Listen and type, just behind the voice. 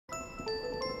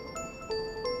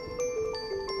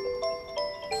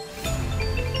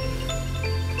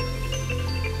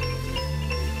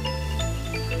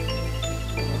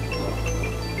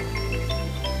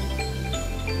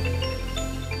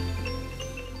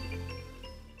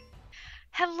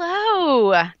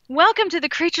Welcome to the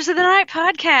Creatures of the Night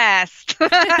podcast.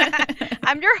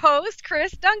 I'm your host,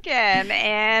 Chris Duncan,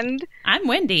 and I'm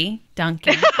Wendy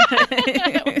Duncan.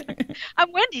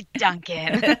 I'm Wendy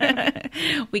Duncan.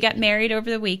 We got married over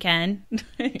the weekend.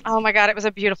 Oh my God, it was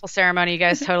a beautiful ceremony. You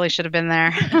guys totally should have been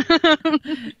there.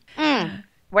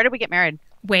 Where did we get married?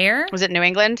 Where? Was it New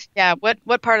England? Yeah.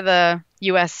 What part of the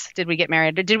U.S. did we get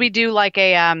married? Did we do like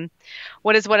a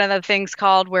what is one of the things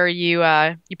called where you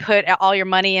put all your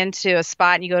money into a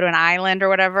spot and you go to an island or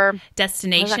whatever?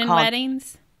 Destination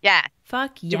weddings? Yeah.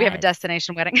 Fuck yes. Do we have a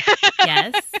destination wedding?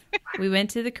 Yes. We went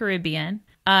to the Caribbean.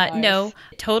 Nice. No,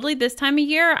 totally this time of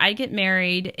year, I get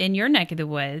married in your neck of the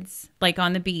woods, like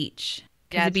on the beach.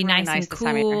 Because it'd be really nice and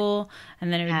cool,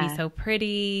 and then it would be so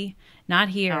pretty. Not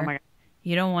here. Oh my God.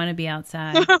 You don't want to be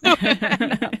outside.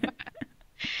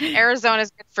 Arizona's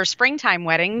good for springtime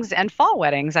weddings and fall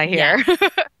weddings, I hear. Yes.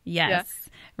 Yeah.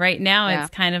 Right now,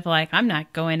 it's kind of like, I'm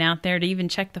not going out there to even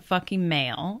check the fucking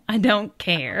mail. I don't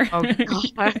care. Oh,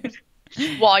 God.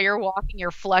 While you're walking, your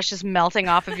flesh is melting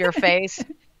off of your face.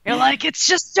 You're like, it's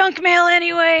just junk mail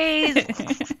anyways.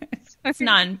 It's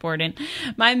not important.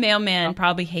 My mailman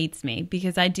probably hates me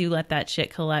because I do let that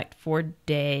shit collect for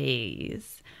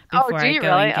days before I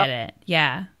go and get it.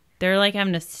 Yeah. They're like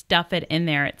having to stuff it in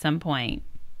there at some point.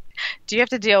 Do you have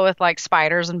to deal with like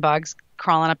spiders and bugs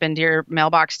crawling up into your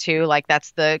mailbox too? Like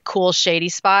that's the cool shady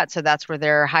spot. So that's where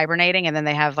they're hibernating. And then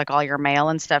they have like all your mail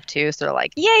and stuff too. So they're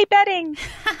like, yay, bedding.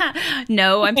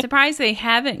 No, I'm surprised they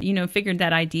haven't, figured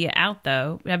that idea out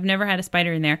though. I've never had a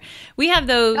spider in there. We have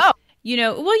those. Oh.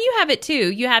 Well, you have it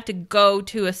too. You have to go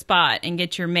to a spot and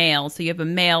get your mail. So you have a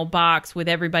mailbox with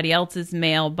everybody else's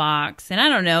mailbox. And I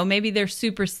don't know, maybe they're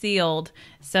super sealed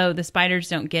so the spiders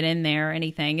don't get in there or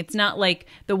anything. It's not like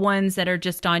the ones that are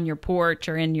just on your porch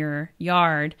or in your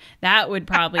yard. That would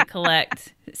probably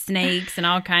collect snakes and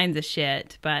all kinds of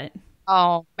shit. But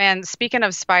oh, man, speaking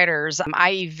of spiders,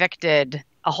 I evicted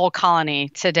a whole colony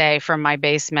today from my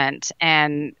basement,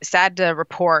 and sad to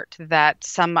report that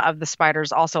some of the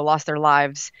spiders also lost their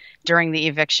lives during the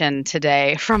eviction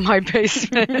today from my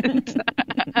basement.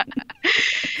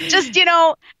 Just,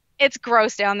 it's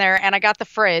gross down there, and I got the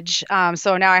fridge.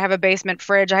 So now I have a basement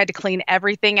fridge. I had to clean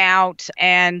everything out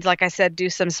and, like I said,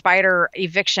 do some spider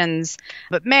evictions.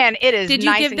 But man, it is Did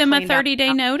you give them a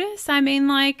 30-day notice? I mean,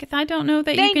 like, I don't know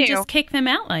that you could just kick them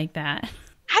out like that.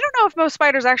 I don't know if most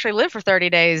spiders actually live for 30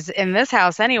 days in this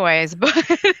house anyways, but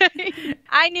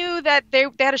I knew that they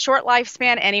had a short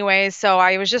lifespan anyways, so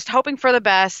I was just hoping for the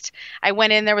best. I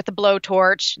went in there with the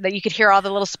blowtorch that you could hear all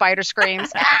the little spider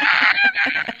screams.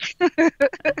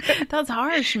 That's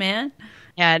harsh, man.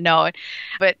 Yeah, no,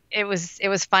 but it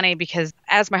was funny because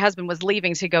as my husband was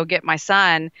leaving to go get my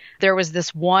son, there was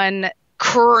this one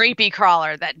creepy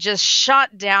crawler that just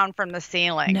shot down from the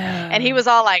ceiling. No. And he was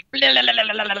all like, blah, blah, blah,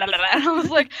 blah, blah, blah, blah. And I was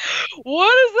like, what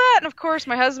is that? And of course,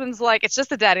 my husband's like, it's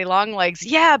just a daddy long legs.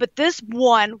 Yeah, but this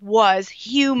one was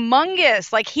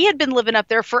humongous. Like he had been living up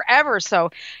there forever.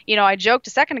 So, I joked a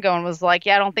second ago and was like,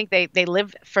 yeah, I don't think they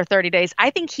live for 30 days.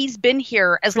 I think he's been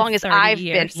here as long as I've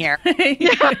been here.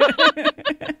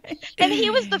 And he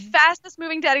was the fastest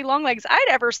moving daddy long legs I'd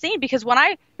ever seen because when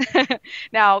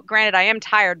now granted, I am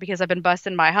tired because I've been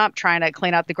busting my hump trying to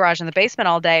clean out the garage and the basement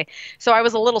all day. So I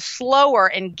was a little slower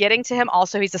in getting to him.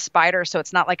 Also, he's a spider, so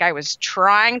it's not like I was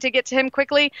trying to get to him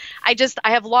quickly. I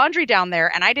have laundry down there,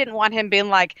 and I didn't want him being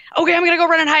like, okay, I'm going to go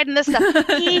run and hide in this stuff.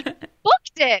 He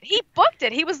booked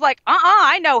it. He was like,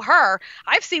 I know her.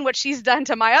 I've seen what she's done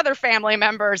to my other family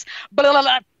members. Blah, blah,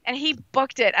 blah. And he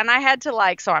booked it. And I had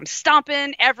to so I'm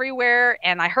stomping everywhere.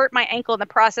 And I hurt my ankle in the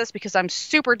process because I'm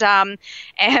super dumb.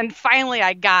 And finally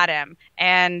I got him.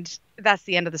 And that's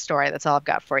the end of the story. That's all I've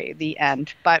got for you. The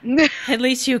end. But at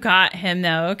least you got him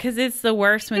though. Because it's the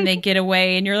worst when they get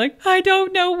away and you're like, I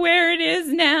don't know where it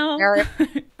is now.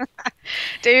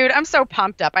 Dude, I'm so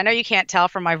pumped up. I know you can't tell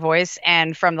from my voice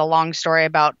and from the long story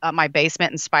about my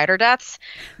basement and spider deaths.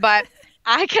 But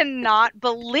I cannot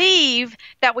believe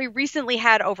that we recently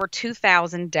had over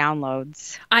 2,000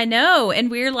 downloads. I know. And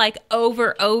we're like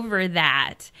over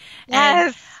that. Yes.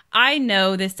 And I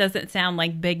know this doesn't sound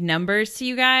like big numbers to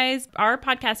you guys. Our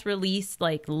podcast released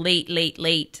like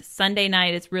late. Sunday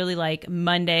night. It's really like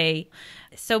Monday.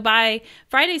 So by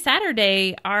Friday,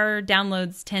 Saturday, our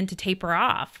downloads tend to taper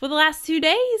off. Well, the last 2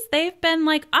 days, they've been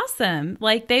like awesome.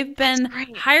 Like they've been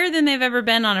higher than they've ever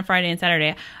been on a Friday and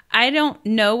Saturday. I don't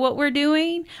know what we're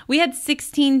doing. We had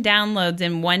 16 downloads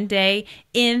in one day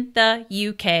in the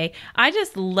UK. I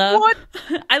just love,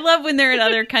 I love when they're in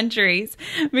other countries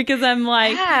because I'm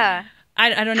like, I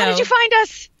don't know. How did you find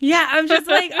us? Yeah, I'm just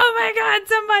like, oh my God,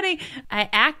 somebody. I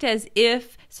act as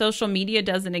if social media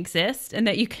doesn't exist and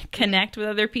that you can connect with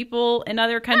other people in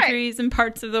other countries and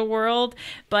parts of the world.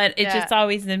 But it just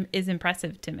always is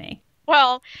impressive to me.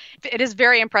 Well, it is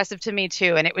very impressive to me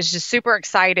too. And it was just super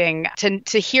exciting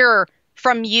to hear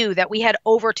from you that we had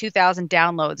over 2,000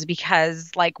 downloads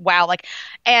because wow,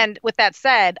 and with that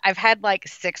said, I've had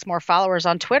 6 more followers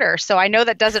on Twitter. So I know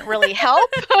that doesn't really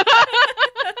help, but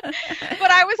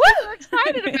I was super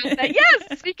excited about that.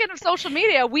 Yes. Speaking of social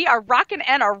media, we are rocking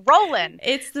and are rolling.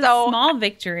 It's the small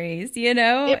victories,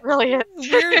 It really is.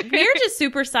 we're just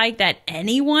super psyched that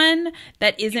anyone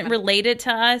that isn't related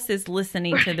to us is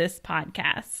listening to this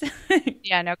podcast.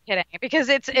 Yeah, no kidding. Because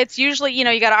it's usually, you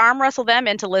got to arm wrestle them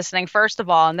into listening first of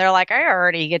all. And they're like, I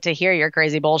already get to hear your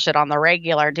crazy bullshit on the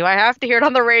regular. Do I have to hear it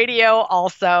on the radio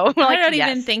also? I don't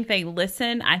even think they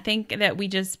listen. I think that we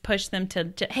just push them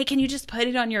to hey, can you just put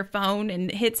it on your phone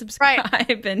and hit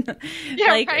subscribe and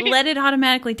let it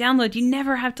automatically download. You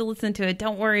never have to listen to it.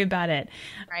 Don't worry about it.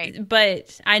 Right.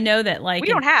 But I know that we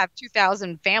don't have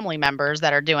 2,000 family members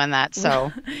that are doing that.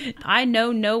 So I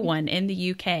know no one in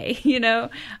the UK,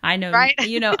 I know,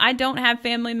 I don't have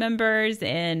family members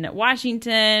in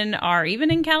Washington or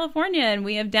even in California, and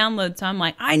we have downloads. So I'm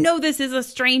like, I know this is a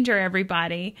stranger,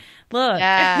 everybody. Look.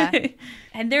 Yeah.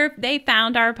 And they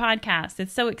found our podcast.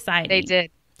 It's so exciting. They did.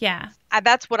 Yeah.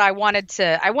 That's what I wanted to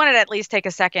at least take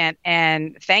a second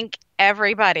and thank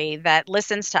everybody that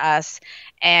listens to us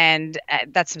and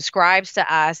that subscribes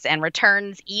to us and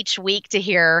returns each week to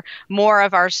hear more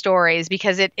of our stories,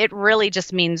 because it really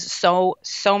just means so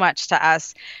much to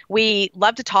us. We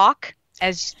love to talk,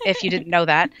 as if you didn't know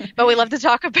that, but we love to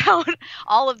talk about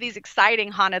all of these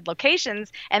exciting haunted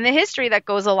locations and the history that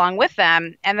goes along with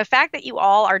them. And the fact that you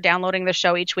all are downloading the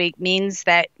show each week means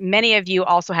that many of you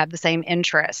also have the same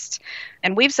interest.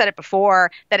 And we've said it before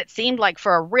that it seemed like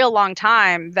for a real long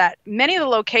time that many of the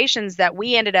locations that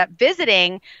we ended up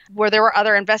visiting where there were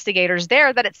other investigators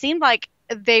there, that it seemed like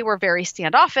they were very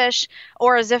standoffish,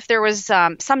 or as if there was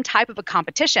some type of a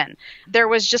competition. There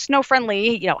was just no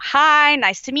friendly, hi,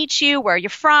 nice to meet you. Where are you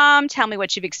from? Tell me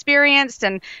what you've experienced,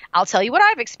 and I'll tell you what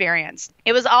I've experienced.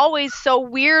 It was always so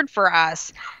weird for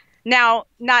us. Now,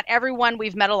 not everyone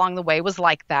we've met along the way was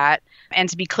like that. And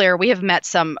to be clear, we have met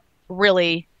some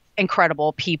really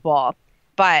incredible people.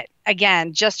 But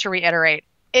again, just to reiterate,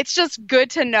 it's just good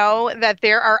to know that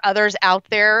there are others out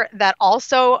there that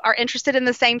also are interested in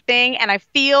the same thing. And I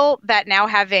feel that now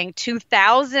having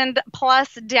 2,000 plus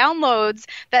downloads,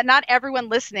 that not everyone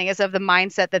listening is of the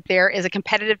mindset that there is a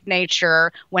competitive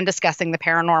nature when discussing the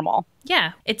paranormal.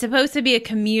 Yeah. It's supposed to be a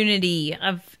community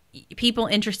of people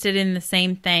interested in the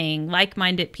same thing,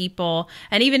 like-minded people.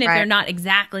 And even if they're not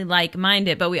exactly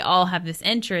like-minded, but we all have this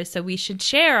interest. So we should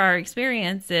share our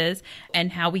experiences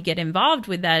and how we get involved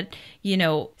with that,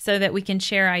 so that we can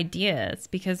share ideas,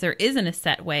 because there isn't a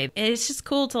set way. It's just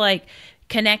cool to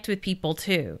connect with people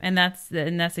too. And that's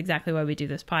exactly why we do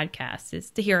this podcast,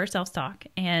 is to hear ourselves talk.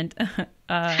 And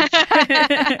because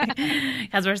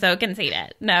we're so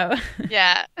conceited. No.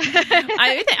 Yeah.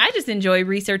 I just enjoy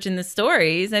researching the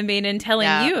stories, and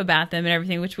telling you about them and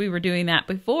everything, which we were doing that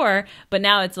before, but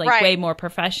now it's way more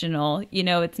professional.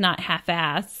 It's not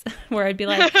half-ass where I'd be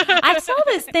like, I saw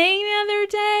this thing the other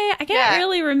day. I can't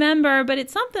really remember, but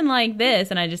it's something like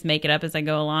this. And I just make it up as I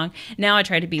go along. Now I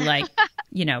try to be here's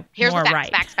more the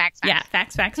right. Facts. Yeah.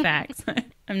 Facts.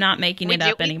 I'm not making it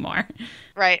up anymore.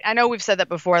 Right. I know we've said that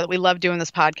before, that we love doing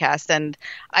this podcast. And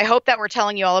I hope that we're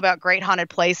telling you all about great haunted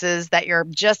places that you're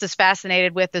just as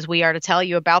fascinated with as we are to tell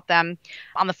you about them.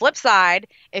 On the flip side,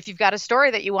 if you've got a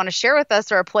story that you want to share with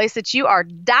us or a place that you are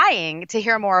dying to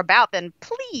hear more about, then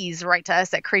please write to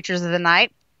us at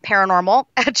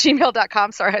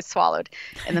creaturesofthenight.paranormal@gmail.com. Sorry, I swallowed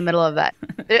in the middle of that.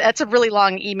 That's a really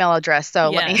long email address.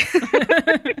 So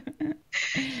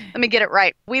let me get it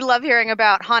right. We love hearing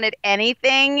about haunted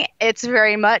anything. It's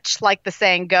very much like the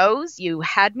saying goes, you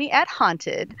had me at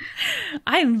haunted.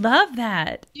 I love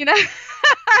that.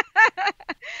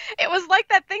 It was like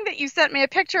that thing that you sent me a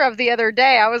picture of the other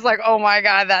day. I was like, oh my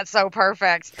God, that's so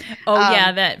perfect. Oh,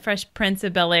 yeah, that Fresh Prince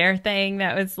of Bel-Air thing.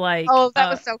 That was like... Oh, that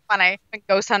was so funny. When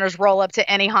ghost hunters roll up to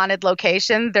any haunted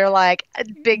location, they're like,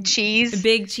 big cheese.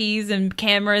 Big cheese and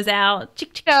cameras out.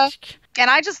 Yeah. And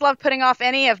I just love putting off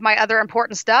any of my other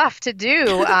important stuff to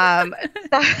do,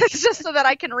 just so that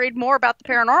I can read more about the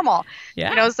paranormal.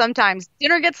 Yeah. Sometimes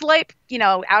dinner gets late,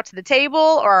 out to the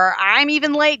table, or I'm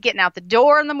even late getting out the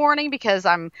door in the morning because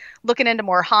I'm looking into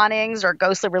more hauntings or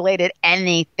ghostly related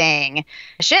anything.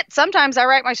 Sometimes I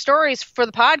write my stories for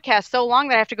the podcast so long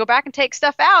that I have to go back and take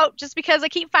stuff out just because I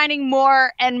keep finding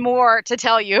more and more to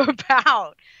tell you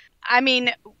about. I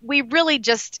mean, we really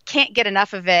just can't get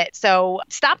enough of it. So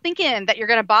stop thinking that you're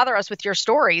going to bother us with your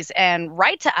stories and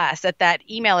write to us at that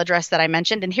email address that I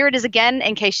mentioned. And here it is again,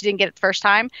 in case you didn't get it the first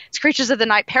time. It's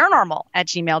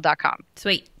creaturesofthenight.paranormal@gmail.com.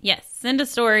 Sweet. Yes. Send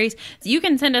us stories. You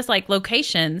can send us like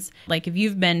locations, like if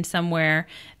you've been somewhere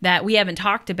that we haven't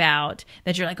talked about,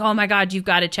 that you're like, oh my God, you've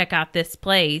got to check out this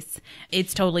place.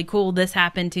 It's totally cool. This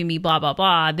happened to me, blah, blah,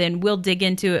 blah. Then we'll dig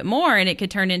into it more and it could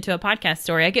turn into a podcast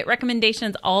story. I get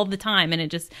recommendations all the time and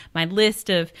it just, my list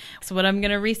of so what I'm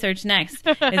going to research next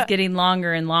is getting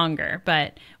longer and longer.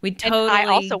 But we totally. And I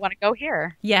also want to go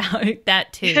here. Yeah,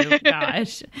 that too.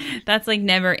 Gosh, that's like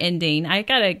never ending. I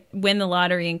got to win the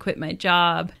lottery and quit my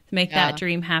job to make that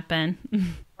dream happen.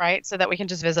 Right. So that we can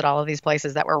just visit all of these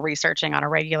places that we're researching on a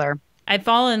regular. I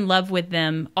fall in love with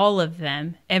them, all of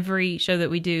them, every show that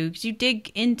we do, because you dig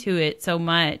into it so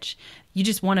much. You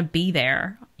just want to be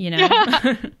there, you know?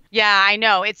 Yeah, I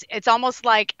know. It's almost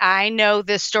like I know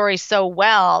this story so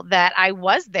well that I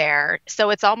was there. So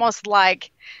it's almost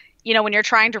like, you know, when you're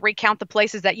trying to recount the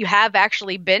places that you have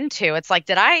actually been to, it's like,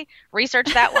 did I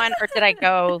research that one or did I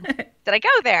go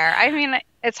there? I mean,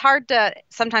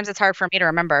 sometimes it's hard for me to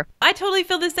remember. I totally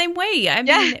feel the same way. I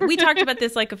mean, we talked about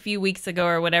this like a few weeks ago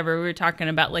or whatever. We were talking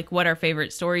about like what our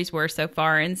favorite stories were so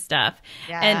far and stuff.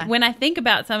 Yeah. And when I think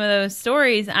about some of those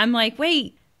stories, I'm like,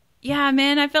 wait, yeah,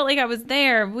 man, I felt like I was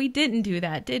there. We didn't do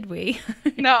that, did we?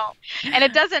 No. And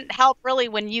it doesn't help really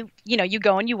when you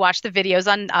go and you watch the videos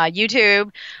on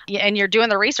YouTube and you're doing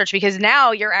the research, because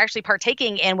now you're actually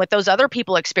partaking in what those other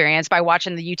people experience by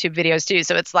watching the YouTube videos too.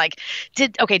 So it's like,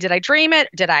 did I dream it?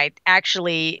 Did I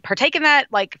actually partake in that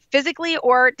like physically,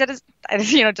 or did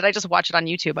I just watch it on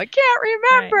YouTube? I can't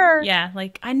remember. Right. Yeah.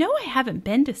 Like I know I haven't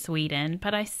been to Sweden,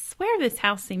 but I swear this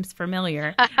house seems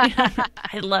familiar.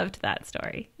 I loved that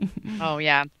story. Oh,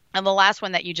 yeah. And the last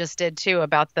one that you just did, too,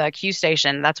 about the Q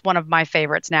station, that's one of my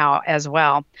favorites now as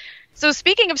well. So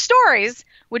speaking of stories,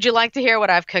 would you like to hear what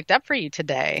I've cooked up for you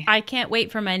today? I can't wait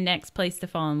for my next place to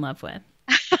fall in love with.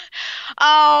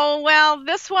 Oh, well,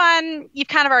 this one, you've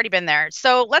kind of already been there.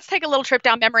 So let's take a little trip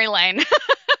down memory lane.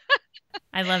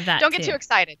 I love that. Don't get too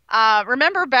excited.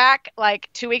 Remember back like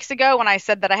 2 weeks ago when I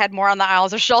said that I had more on the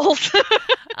Isles of Shoals?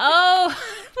 Oh,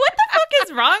 what the fuck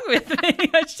is wrong with me?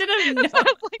 I should have known.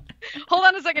 Hold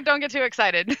on a second. Don't get too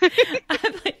excited.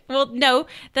 I'm like, well, no,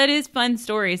 that is fun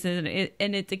stories and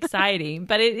it's exciting.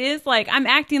 But it is like I'm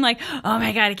acting like, oh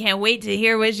my God, I can't wait to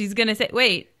hear what she's going to say.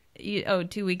 Wait,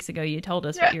 2 weeks ago you told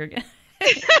us what you were going to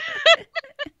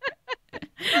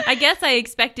I guess I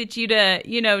expected you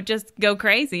to, just go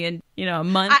crazy and, a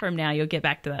month from now you'll get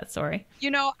back to that story.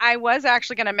 I was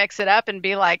actually going to mix it up and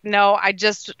be like, no, I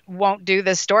just won't do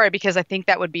this story because I think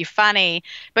that would be funny.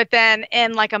 But then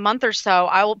in like a month or so,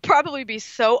 I will probably be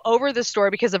so over the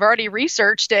story because I've already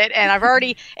researched it and I've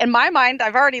already, in my mind,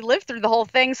 I've already lived through the whole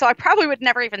thing. So I probably would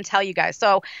never even tell you guys.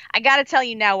 So I got to tell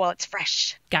you now while it's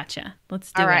fresh. Gotcha.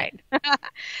 Let's do it. All right.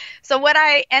 So what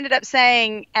I ended up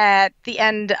saying at the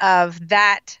end of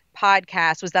that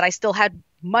podcast was that I still had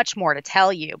much more to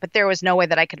tell you, but there was no way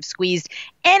that I could have squeezed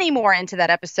any more into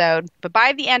that episode. But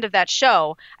by the end of that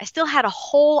show, I still had a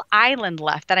whole island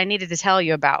left that I needed to tell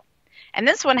you about. And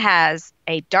this one has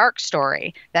a dark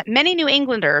story that many New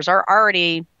Englanders are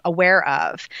already aware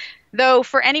of. Though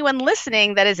for anyone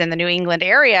listening that is in the New England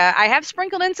area, I have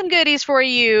sprinkled in some goodies for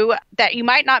you that you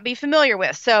might not be familiar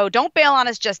with. So don't bail on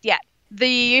us just yet.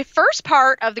 The first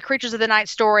part of the Creatures of the Night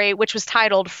story, which was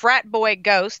titled Frat Boy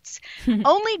Ghosts,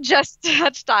 only just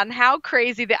touched on how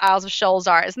crazy the Isles of Shoals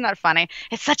are. Isn't that funny?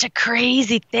 It's such a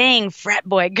crazy thing, Frat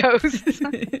Boy Ghosts.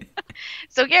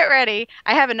 So get ready.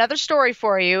 I have another story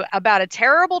for you about a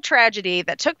terrible tragedy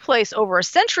that took place over a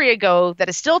century ago that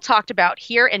is still talked about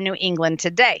here in New England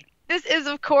today. This is,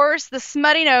 of course, the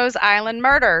Smuttynose Island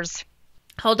Murders.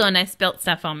 Hold on, I spilt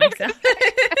stuff on myself.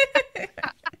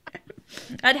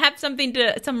 I'd have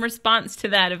some response to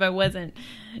that if I wasn't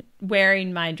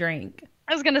wearing my drink.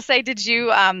 I was going to say, did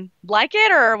you like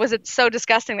it, or was it so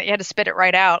disgusting that you had to spit it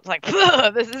right out? It's like,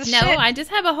 this is No, shit. I just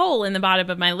have a hole in the bottom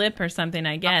of my lip or something,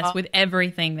 I guess, with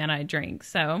everything that I drink.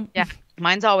 So yeah,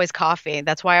 mine's always coffee.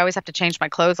 That's why I always have to change my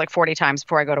clothes like 40 times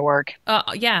before I go to work.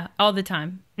 Yeah, all the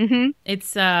time. Mm-hmm.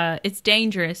 It's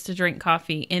dangerous to drink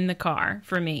coffee in the car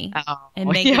for me and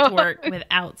make it to work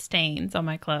without stains on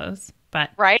my clothes.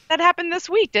 But right, that happened this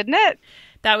week, didn't it?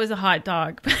 That was a hot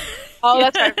dog. Oh,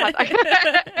 that's right. Hot dog.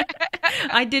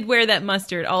 I did wear that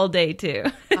mustard all day too.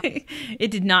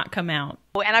 It did not come out.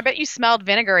 Oh, and I bet you smelled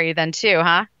vinegary then too,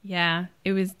 huh? Yeah,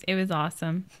 it was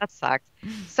awesome. That sucked.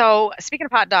 So speaking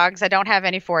of hot dogs, I don't have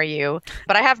any for you,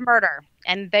 but I have murder,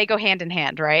 and they go hand in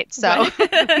hand, right? So.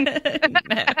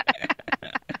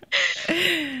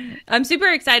 I'm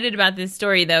super excited about this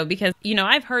story, though, because,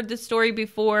 I've heard this story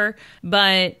before,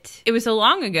 but it was so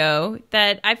long ago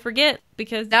that I forget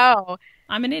because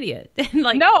I'm an idiot.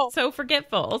 So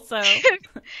forgetful. So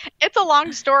it's a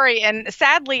long story. And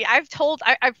sadly, I've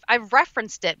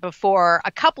referenced it before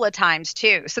a couple of times,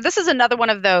 too. So this is another one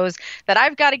of those that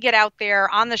I've got to get out there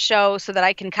on the show so that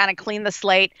I can kind of clean the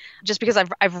slate just because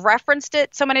I've referenced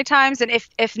it so many times. And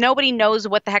if nobody knows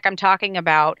what the heck I'm talking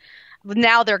about,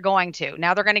 now they're going to.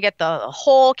 Now they're going to get the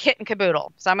whole kit and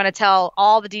caboodle. So I'm going to tell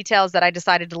all the details that I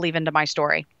decided to leave into my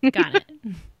story. Got it.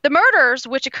 The murders,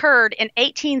 which occurred in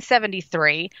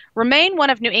 1873, remain one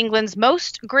of New England's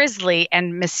most grisly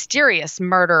and mysterious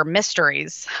murder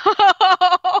mysteries.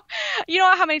 You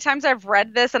know how many times I've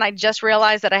read this and I just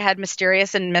realized that I had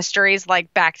mysterious and mysteries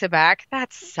like back to back?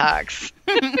 That sucks.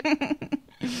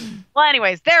 Well,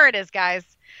 anyways, there it is, guys.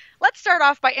 Let's start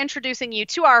off by introducing you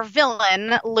to our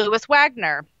villain, Louis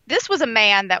Wagner. This was a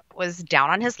man that was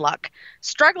down on his luck,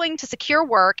 struggling to secure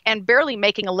work and barely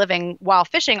making a living while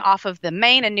fishing off of the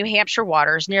Maine and New Hampshire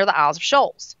waters near the Isles of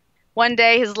Shoals. One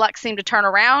day, his luck seemed to turn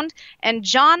around, and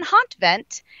John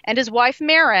Hontvent and his wife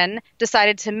Maren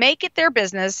decided to make it their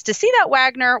business to see that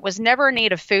Wagner was never in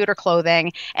need of food or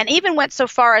clothing, and even went so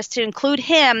far as to include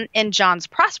him in John's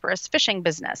prosperous fishing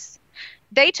business.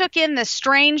 They took in this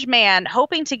strange man,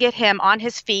 hoping to get him on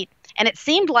his feet, and it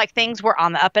seemed like things were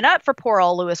on the up and up for poor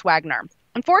old Louis Wagner.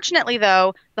 Unfortunately,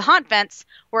 though, the Hontvents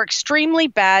were extremely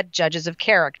bad judges of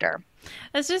character.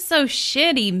 That's just so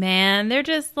shitty, man. They're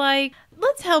just like,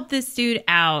 let's help this dude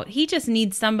out. He just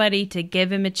needs somebody to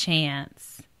give him a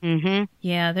chance. Mm-hmm.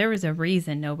 Yeah, there was a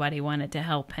reason nobody wanted to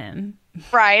help him.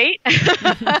 Right?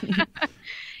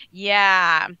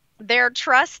 Yeah. Their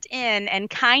trust in and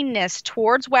kindness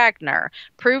towards Wagner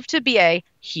proved to be a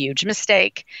huge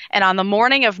mistake. And on the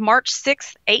morning of March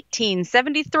 6,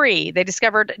 1873, they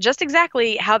discovered just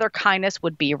exactly how their kindness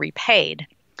would be repaid.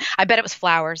 I bet it was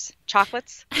flowers,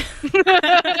 chocolates.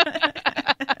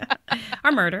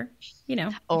 Or murder,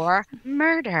 Or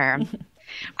murder.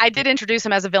 I did introduce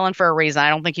him as a villain for a reason. I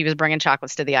don't think he was bringing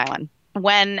chocolates to the island.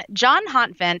 When John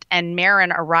Hontvent and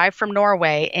Maren arrived from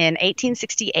Norway in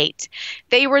 1868,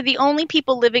 they were the only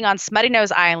people living on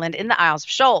Smuttynose Island in the Isles of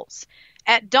Shoals.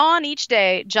 At dawn each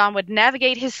day, John would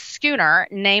navigate his schooner,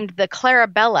 named the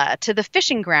Clarabella, to the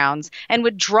fishing grounds and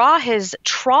would draw his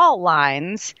trawl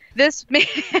lines.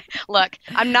 Look,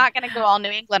 I'm not going to go all New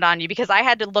England on you because I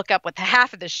had to look up what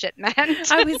half of this shit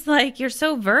meant. I was like, you're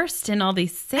so versed in all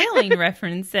these sailing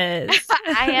references.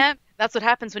 I am. That's what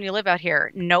happens when you live out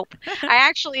here. Nope.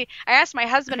 I asked my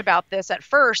husband about this at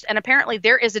first, and apparently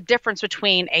there is a difference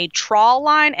between a trawl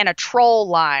line and a troll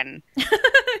line.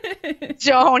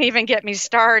 Don't even get me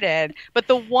started. But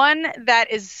the one that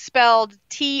is spelled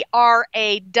Trawl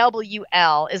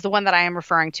is the one that I am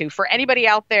referring to. For anybody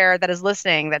out there that is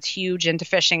listening that's huge into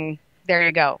fishing, there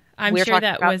you go. I'm sure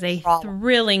that was a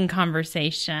thrilling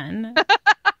conversation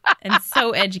and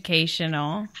so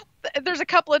educational. There's a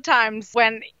couple of times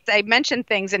when I mention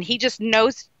things and he just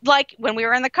knows, like when we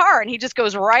were in the car, and he just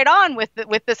goes right on with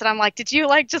this. And I'm like, did you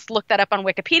just look that up on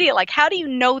Wikipedia? Like, how do you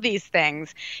know these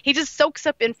things? He just soaks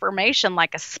up information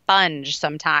like a sponge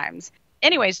sometimes.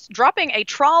 Anyways, dropping a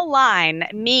trawl line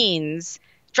means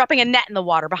dropping a net in the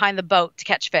water behind the boat to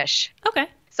catch fish. Okay.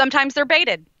 Sometimes they're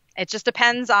baited. It just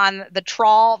depends on the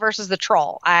trawl versus the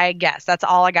troll, I guess. That's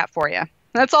all I got for you.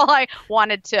 That's all I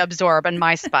wanted to absorb in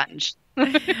my sponge.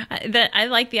 I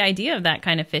like the idea of that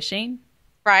kind of fishing.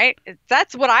 Right?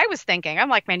 That's what I was thinking. I'm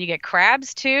like, man, you get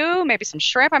crabs too, maybe some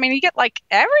shrimp. I mean, you get like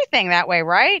everything that way,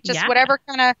 right? Just whatever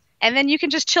kind of, and then you can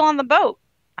just chill on the boat.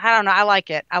 I don't know. I like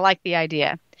it. I like the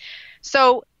idea.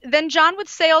 So then John would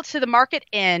sail to the market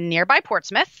in nearby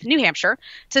Portsmouth, New Hampshire,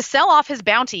 to sell off his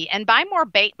bounty and buy more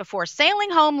bait before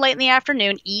sailing home late in the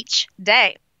afternoon each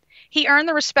day. He earned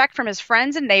the respect from his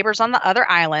friends and neighbors on the other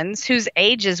islands, whose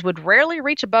ages would rarely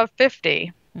reach above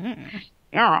 50.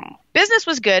 Business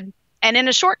was good, and in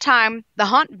a short time, the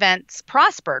Hontvents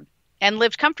prospered and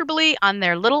lived comfortably on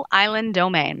their little island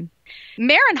domain.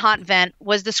 Maren Hontvent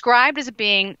was described as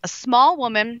being a small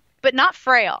woman, but not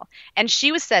frail, and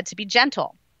she was said to be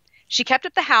gentle. She kept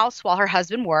up the house while her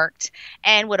husband worked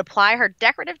and would apply her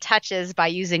decorative touches by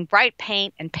using bright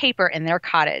paint and paper in their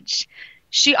cottage.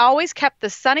 She always kept the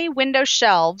sunny window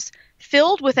shelves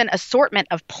filled with an assortment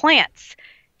of plants.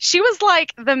 She was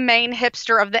like the main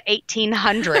hipster of the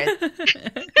 1800s.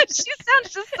 She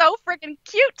sounds just so freaking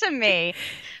cute to me.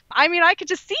 I mean, I could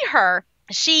just see her.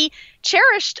 She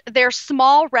cherished their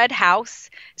small red house,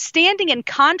 standing in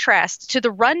contrast to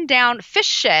the run-down fish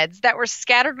sheds that were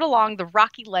scattered along the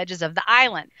rocky ledges of the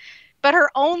island. But her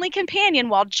only companion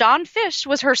while John fished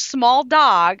was her small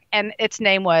dog, and its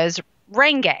name was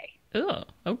Renge. Oh,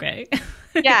 okay.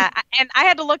 Yeah, and I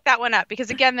had to look that one up because,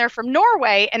 again, they're from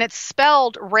Norway, and it's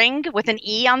spelled ring with an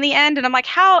E on the end. And I'm like,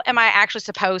 how am I actually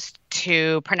supposed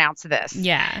to pronounce this?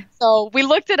 Yeah. So we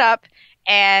looked it up,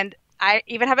 and I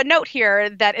even have a note here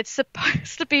that it's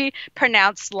supposed to be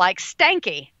pronounced like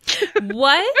stanky.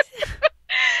 What?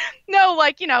 No,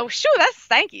 like, shoo, that's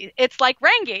stanky. It's like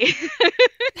rangy.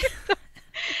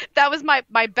 That was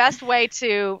my best way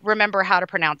to remember how to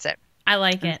pronounce it. I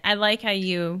like it. I like how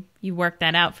you work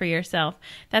that out for yourself.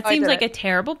 That seems like a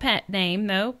terrible pet name,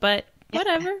 though, but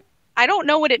whatever. I don't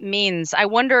know what it means. I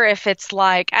wonder if it's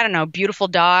like, I don't know, beautiful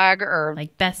dog or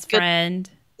like best friend.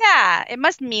 Yeah, it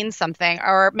must mean something,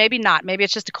 or maybe not. Maybe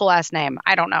it's just a cool-ass name.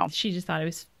 I don't know. She just thought it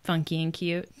was funky and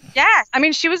cute. Yeah, I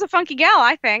mean, she was a funky gal,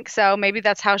 I think, so maybe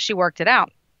that's how she worked it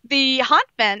out. The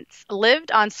Hontvents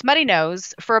lived on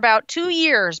Smuttynose for about 2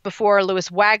 years before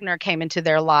Louis Wagner came into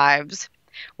their lives.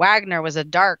 Wagner was a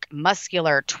dark,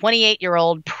 muscular,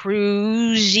 28-year-old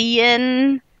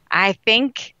Prussian,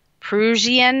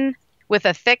 with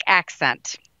a thick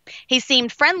accent. He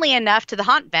seemed friendly enough to the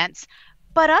Hontvents,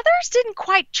 but others didn't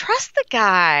quite trust the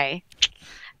guy.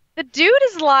 The dude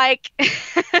is like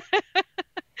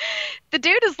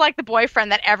the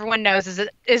boyfriend that everyone knows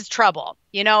is trouble,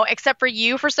 except for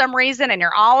you for some reason, and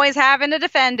you're always having to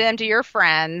defend him to your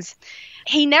friends.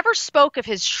 He never spoke of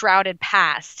his shrouded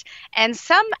past, and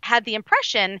some had the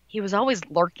impression he was always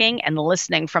lurking and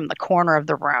listening from the corner of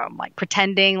the room, like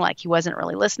pretending like he wasn't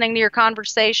really listening to your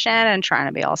conversation and trying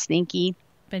to be all sneaky.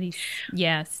 But he's,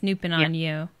 snooping on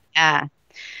you. Yeah.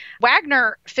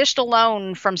 Wagner fished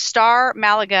alone from Star,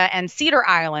 Malaga, and Cedar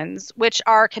Islands, which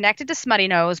are connected to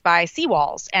Smuttynose by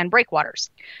seawalls and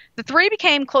breakwaters. The three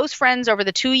became close friends over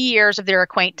the 2 years of their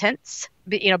acquaintance,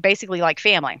 basically like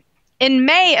family. In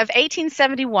May of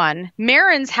 1871,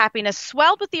 Maren's happiness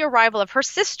swelled with the arrival of her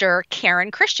sister, Karen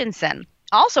Christensen,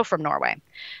 also from Norway.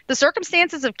 The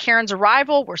circumstances of Karen's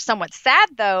arrival were somewhat sad,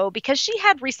 though, because she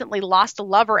had recently lost a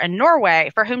lover in Norway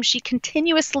for whom she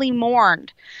continuously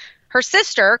mourned. Her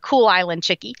sister, Cool Island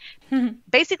Chickie,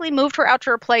 basically moved her out to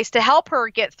her place to help her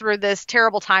get through this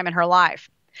terrible time in her life.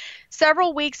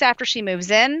 Several weeks after she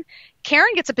moves in,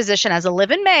 Karen gets a position as a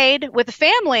live-in maid with a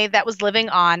family that was living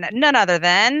on none other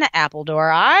than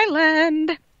Appledore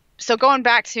Island. So going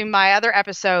back to my other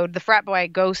episode, the Frat Boy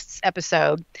Ghosts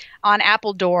episode on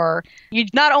Appledore, you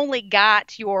not only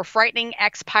got your frightening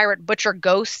ex-pirate butcher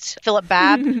ghost, Philip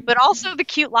Babb, but also the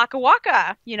cute Laka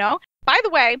Waka, By the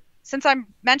way, since I'm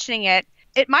mentioning it,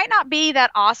 it might not be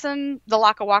that awesome, the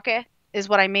Laka Waka is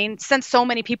what I mean, since so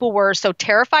many people were so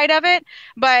terrified of it.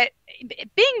 But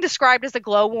being described as a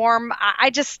glowworm,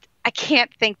 I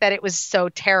can't think that it was so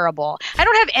terrible. I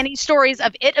don't have any stories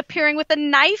of it appearing with a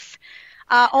knife,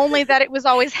 only that it was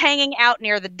always hanging out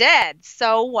near the dead.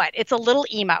 So what? It's a little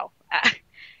emo.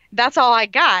 That's all I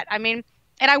got. I mean,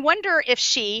 and I wonder if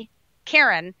she,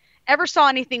 Karen, ever saw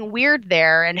anything weird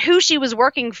there and who she was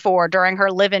working for during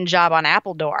her live-in job on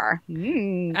Appledore.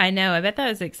 I know. I bet that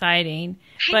was exciting.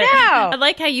 I know. I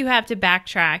like how you have to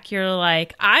backtrack. You're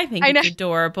like, I think it's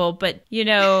adorable, but,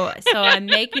 so I'm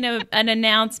making an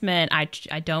announcement. I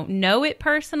don't know it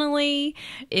personally.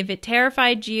 If it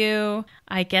terrified you,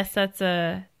 I guess that's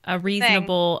a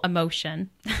reasonable emotion.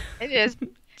 It is.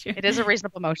 It is a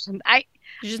reasonable emotion.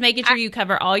 You're just making sure you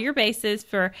cover all your bases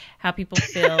for how people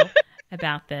feel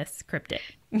about this cryptid.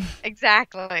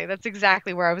 Exactly. That's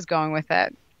exactly where I was going with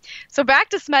it. So back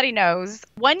to Smuttynose.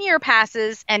 1 year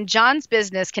passes and John's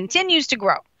business continues to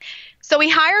grow. So he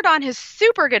hired on his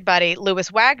super good buddy, Louis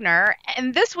Wagner,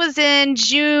 and this was in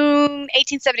June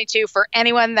 1872 for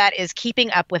anyone that is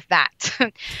keeping up with that.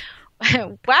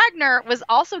 Wagner was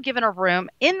also given a room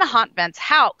in the Hontvents'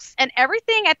 house, and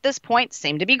everything at this point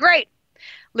seemed to be great.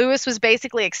 Louis was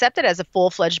basically accepted as a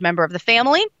full-fledged member of the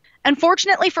family.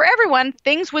 Unfortunately for everyone,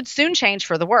 things would soon change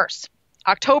for the worse.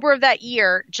 October of that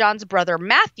year, John's brother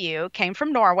Matthew came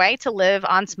from Norway to live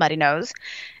on Smuttynose.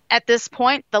 At this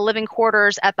point, the living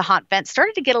quarters at the Hontvents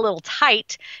started to get a little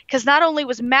tight because not only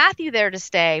was Matthew there to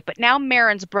stay, but now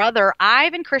Maren's brother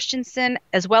Ivan Christensen,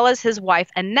 as well as his wife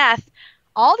Annette,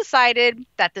 all decided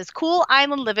that this cool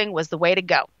island living was the way to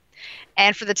go.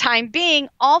 And for the time being,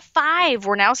 all five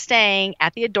were now staying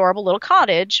at the adorable little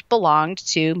cottage belonged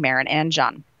to Maren and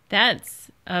John. That's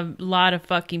a lot of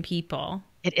fucking people.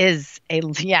 It is.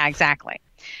 Yeah, exactly.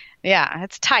 Yeah,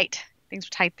 it's tight. Things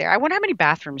were tight there. I wonder how many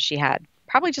bathrooms she had.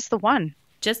 Probably just the one.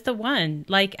 just the one,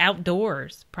 like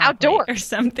outdoors, probably, Outdoors. or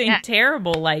something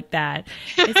terrible like that.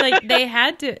 It's like they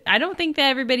had to. I don't think that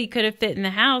everybody could have fit in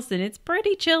the house, and it's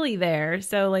pretty chilly there.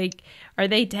 So, like, are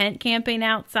they tent camping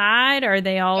outside? Or are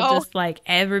they all just like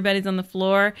everybody's on the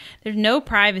floor? There's no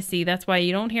privacy. That's why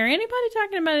you don't hear anybody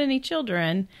talking about any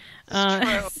children.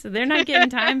 So they're not getting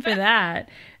time for that.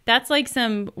 That's like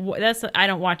I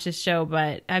don't watch this show,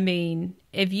 but I mean,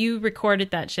 if you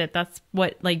recorded that shit, that's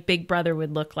what like Big Brother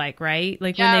would look like, right?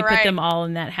 Like when they put them all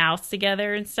in that house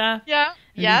together and stuff. Yeah.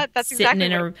 Yeah. That's sitting exactly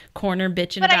in a corner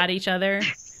bitching about each other.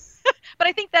 But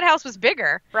I think that house was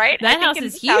bigger, right? That house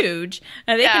is huge.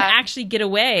 They can actually get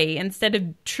away instead of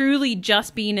truly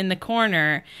just being in the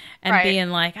corner and being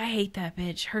like, I hate that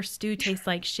bitch. Her stew tastes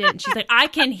like shit. And she's like, I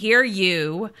can hear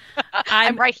you.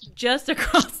 I'm right just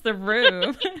across the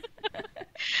room.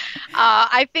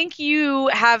 I think you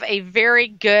have a very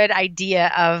good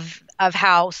idea of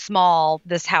how small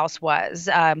this house was.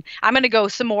 I'm going to go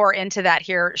some more into that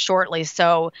here shortly.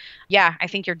 So, yeah, I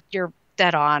think you're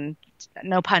dead on.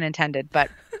 No pun intended, but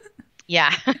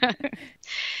yeah.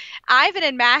 Ivan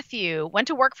and Matthew went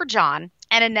to work for John,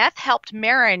 and Annette helped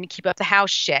Marin keep up the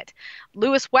house shit.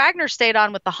 Louis Wagner stayed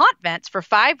on with the haunt vents for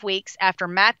 5 weeks after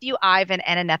Matthew, Ivan,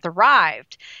 and Annette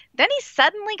arrived. Then he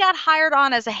suddenly got hired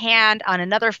on as a hand on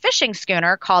another fishing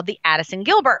schooner called the Addison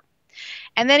Gilbert.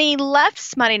 And then he left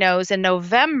Smuttynose in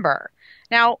November.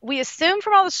 Now, we assume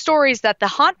from all the stories that the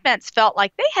haunt vents felt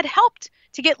like they had helped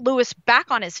to get Louis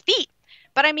back on his feet.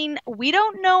 But I mean, we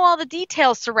don't know all the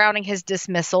details surrounding his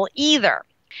dismissal either.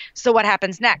 So what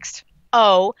happens next?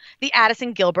 Oh, the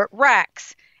Addison Gilbert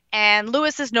wrecks, and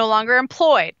Louis is no longer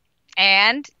employed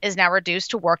and is now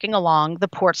reduced to working along the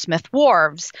Portsmouth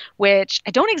wharves, which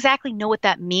I don't exactly know what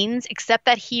that means, except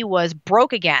that he was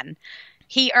broke again.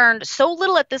 He earned so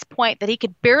little at this point that he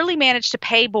could barely manage to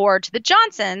pay board to the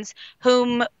Johnsons,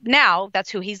 whom now that's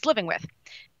who he's living with.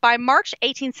 By March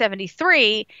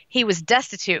 1873, he was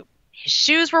destitute. His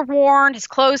shoes were worn, his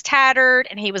clothes tattered,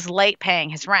 and he was late paying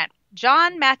his rent.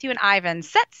 John, Matthew, and Ivan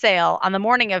set sail on the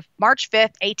morning of March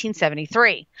 5th,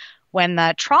 1873. When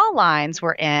the trawl lines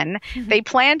were in, they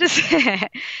planned to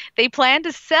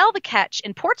sell the catch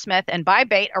in Portsmouth and buy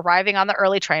bait arriving on the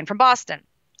early train from Boston.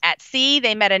 At sea,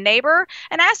 they met a neighbor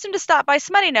and asked him to stop by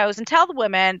Smuttynose and tell the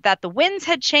women that the winds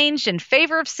had changed in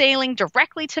favor of sailing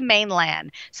directly to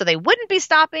mainland, so they wouldn't be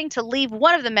stopping to leave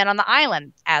one of the men on the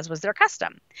island, as was their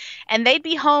custom. And they'd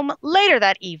be home later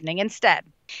that evening instead.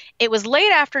 It was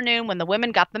late afternoon when the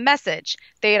women got the message.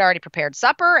 They had already prepared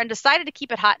supper and decided to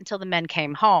keep it hot until the men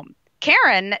came home.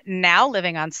 Karen, now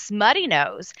living on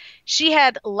Smuttynose, she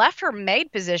had left her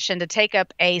maid position to take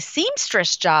up a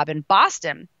seamstress job in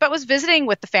Boston, but was visiting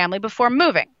with the family before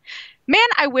moving. Man,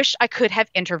 I wish I could have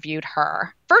interviewed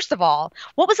her. First of all,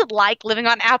 what was it like living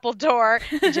on Appledore?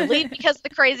 Did you leave because of the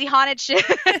crazy haunted shit?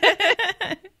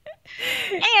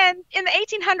 And in the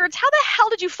 1800s, how the hell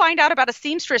did you find out about a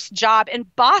seamstress job in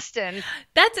Boston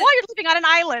while you're living on an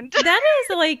island?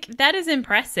 That is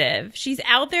impressive. She's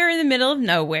out there in the middle of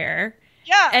nowhere.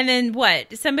 Yeah. And then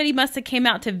what? Somebody must have came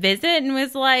out to visit and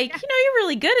was like, you're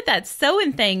really good at that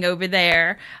sewing thing over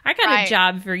there. I got a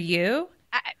job for you.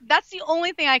 That's the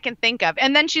only thing I can think of.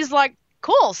 And then she's like,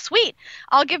 cool, sweet.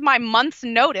 I'll give my month's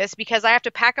notice because I have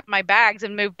to pack up my bags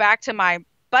and move back to my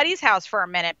buddy's house for a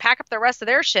minute, pack up the rest of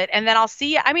their shit, and then I'll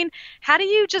see you. I mean, how do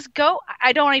you just go?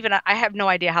 I have no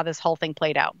idea how this whole thing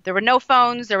played out. There were no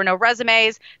phones, there were no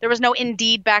resumes, there was no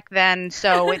Indeed back then,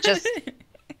 so it just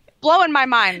blowing my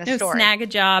mind, the story.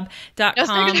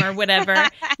 Snagajob.com or whatever.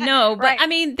 No, but I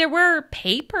mean, there were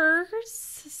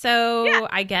papers, so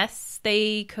I guess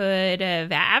they could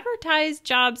have advertised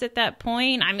jobs at that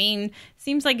point. I mean,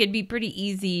 seems like it'd be pretty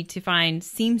easy to find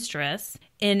seamstress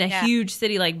in a huge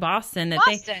city like Boston that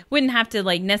they wouldn't have to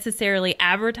like necessarily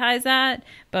advertise that.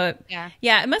 But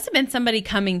it must have been somebody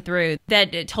coming through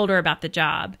that told her about the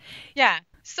job. Yeah.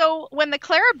 So when the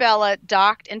Clarabella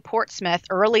docked in Portsmouth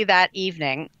early that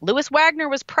evening, Louis Wagner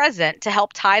was present to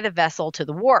help tie the vessel to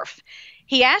the wharf.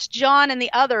 He asked John and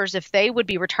the others if they would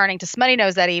be returning to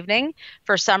Smuttynose that evening.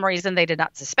 For some reason, they did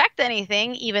not suspect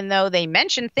anything, even though they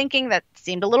mentioned thinking that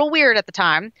seemed a little weird at the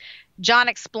time. John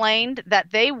explained that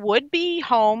they would be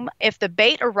home if the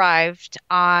bait arrived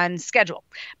on schedule.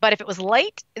 But if it was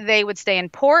late, they would stay in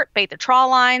port, bait the trawl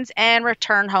lines, and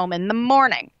return home in the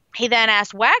morning. He then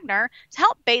asked Wagner to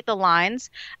help bait the lines,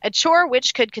 a chore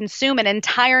which could consume an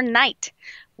entire night.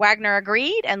 Wagner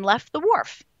agreed and left the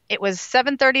wharf. It was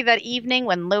 7:30 that evening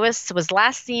when Louis was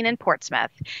last seen in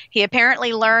Portsmouth. He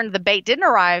apparently learned the bait didn't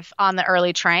arrive on the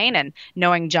early train and,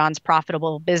 knowing John's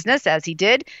profitable business as he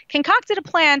did, concocted a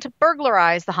plan to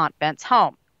burglarize the haunt vents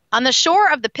home. On the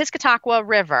shore of the Piscataqua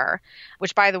River,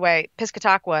 which, by the way,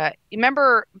 Piscataqua, you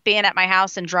remember being at my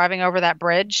house and driving over that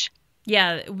bridge?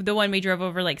 Yeah, the one we drove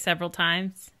over like several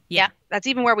times. Yeah, that's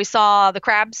even where we saw the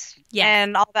crabs Yes.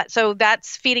 and all that. So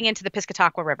that's feeding into the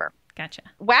Piscataqua River. Gotcha.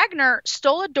 Wagner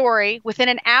stole a dory within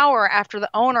an hour after the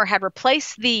owner had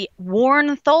replaced the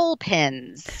worn thole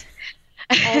pins.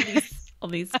 All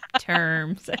these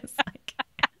terms. It's like,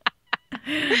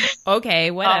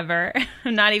 okay, whatever.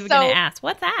 I'm not even going to ask.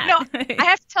 What's that? No, I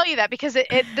have to tell you that because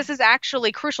this is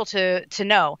actually crucial to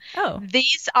know. Oh.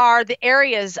 These are the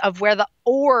areas of where the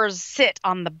oars sit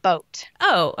on the boat.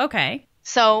 Oh, okay.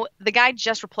 So the guy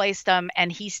just replaced them,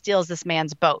 and he steals this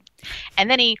man's boat. And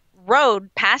then he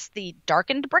rowed past the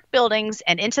darkened brick buildings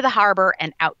and into the harbor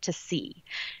and out to sea.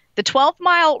 The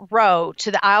 12-mile row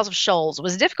to the Isles of Shoals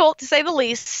was difficult, to say the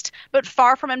least, but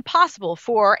far from impossible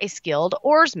for a skilled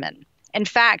oarsman. In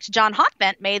fact, John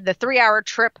Hotbent made the 3-hour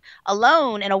trip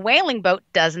alone in a whaling boat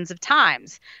dozens of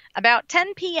times. About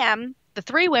 10 p.m., the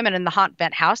 3 women in the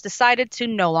Hotbent house decided to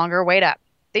no longer wait up.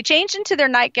 They changed into their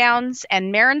nightgowns,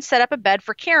 and Marin set up a bed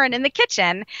for Karen in the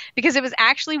kitchen because it was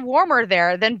actually warmer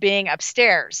there than being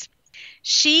upstairs.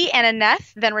 She and Annette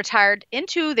then retired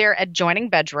into their adjoining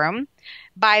bedroom.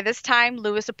 By this time,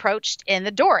 Lewis approached in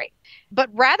the dory. But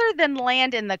rather than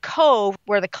land in the cove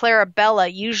where the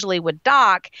Clarabella usually would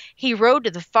dock, he rowed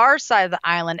to the far side of the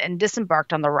island and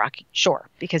disembarked on the rocky shore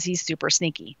because he's super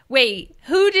sneaky. Wait,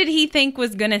 who did he think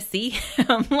was going to see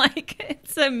him? Like,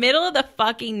 it's the middle of the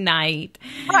fucking night.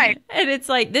 Right. And it's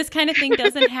like, this kind of thing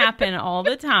doesn't happen all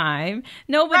the time.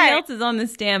 Nobody else is on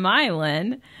this damn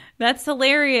island. That's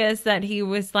hilarious that he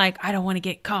was like, I don't want to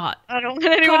get caught. I don't want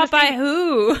anyone Caught to see by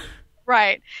who?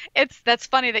 Right. That's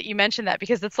funny that you mentioned that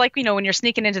because it's like, when you're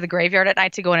sneaking into the graveyard at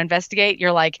night to go and investigate,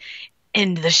 you're like,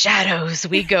 into the shadows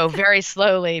we go very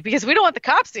slowly because we don't want the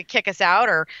cops to kick us out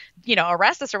or,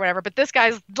 arrest us or whatever. But this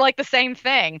guy's like the same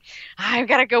thing. I've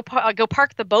got to go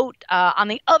park the boat on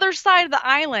the other side of the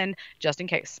island just in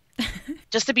case,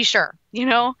 just to be sure,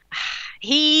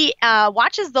 He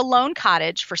watches the lone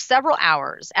cottage for several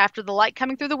hours after the light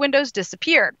coming through the windows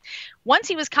disappeared. Once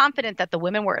he was confident that the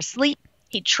women were asleep,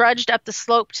 he trudged up the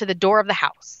slope to the door of the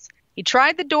house. He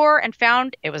tried the door and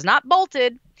found it was not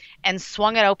bolted and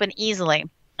swung it open easily.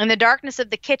 In the darkness of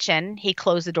the kitchen, he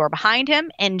closed the door behind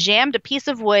him and jammed a piece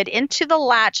of wood into the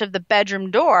latch of the bedroom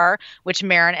door, which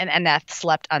Marin and Annette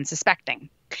slept unsuspecting.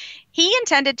 He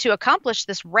intended to accomplish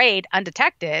this raid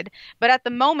undetected, but at the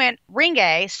moment,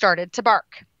 Ringay started to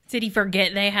bark. Did he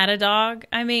forget they had a dog?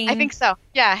 I mean, I think so.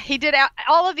 Yeah, he did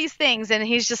all of these things, and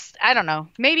he's just, I don't know.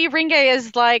 Maybe Ringay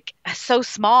is like so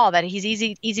small that he's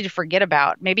easy to forget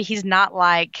about. Maybe he's not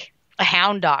like a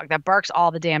hound dog that barks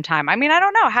all the damn time. I mean, I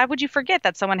don't know. How would you forget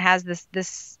that someone has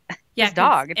this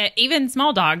dog? Even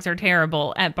small dogs are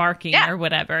terrible at barking or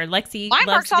whatever. Lexi Mine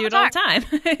loves to do it all the time.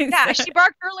 Yeah, she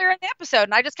barked earlier in the episode,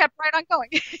 and I just kept right on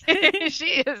going.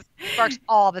 She barks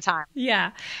all the time.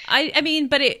 Yeah. I mean,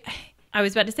 but I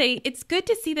was about to say, it's good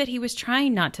to see that he was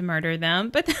trying not to murder them,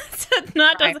 but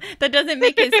that doesn't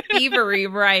make his thievery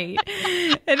right.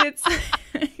 And it's,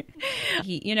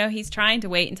 he's trying to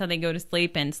wait until they go to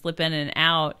sleep and slip in and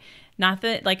out. Not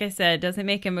that, like I said, doesn't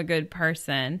make him a good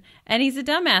person. And he's a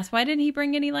dumbass. Why didn't he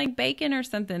bring any, bacon or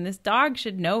something? This dog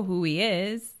should know who he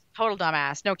is. Total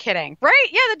dumbass. No kidding. Right?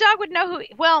 Yeah, the dog would know who.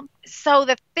 Well, so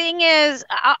the thing is,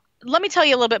 let me tell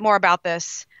you a little bit more about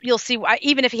this. You'll see,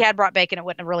 even if he had brought bacon, it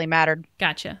wouldn't have really mattered.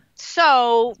 Gotcha.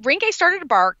 So Ringay started to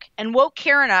bark and woke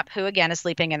Karen up, who again is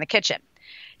sleeping in the kitchen.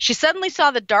 She suddenly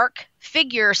saw the dark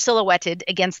figure silhouetted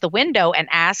against the window and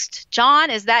asked,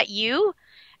 "John, is that you?"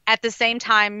 At the same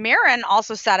time, Marin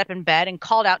also sat up in bed and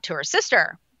called out to her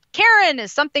sister, "Karen,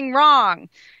 is something wrong?"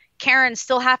 Karen,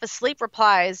 still half asleep,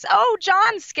 replies, "Oh,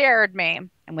 John scared me."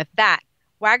 And with that,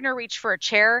 Wagner reached for a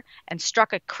chair and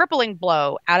struck a crippling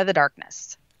blow out of the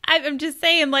darkness. I'm just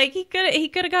saying, he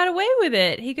could have got away with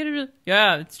it. He could have,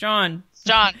 yeah, it's John. It's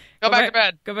John. Go back to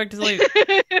bed. Go back to sleep.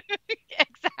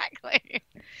 Exactly.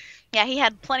 Yeah, he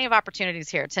had plenty of opportunities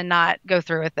here to not go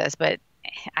through with this, but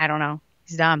I don't know.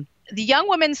 He's dumb. The young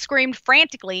woman screamed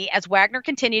frantically as Wagner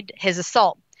continued his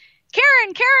assault.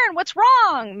 Karen, what's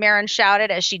wrong?" Marin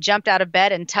shouted as she jumped out of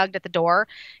bed and tugged at the door.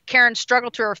 Karen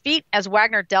struggled to her feet as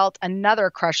Wagner dealt another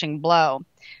crushing blow.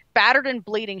 Battered and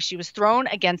bleeding, she was thrown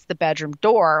against the bedroom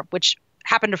door, which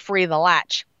happened to free the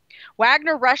latch.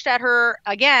 Wagner rushed at her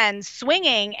again,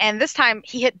 swinging, and this time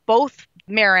he hit both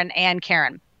Marin and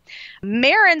Karen.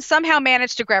 Marin somehow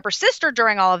managed to grab her sister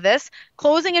during all of this,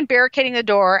 closing and barricading the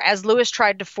door as Lewis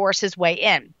tried to force his way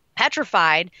in.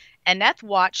 Petrified, Annette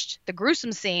watched the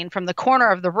gruesome scene from the corner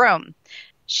of the room.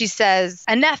 She says,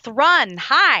 Annette, run,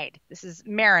 hide. This is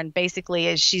Marin, basically,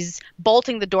 as she's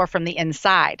bolting the door from the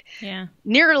inside. Yeah.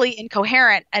 Nearly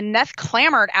incoherent, Annette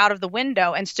clambered out of the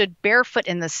window and stood barefoot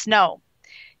in the snow.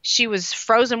 She was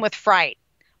frozen with fright.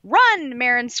 Run,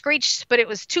 Marin screeched, but it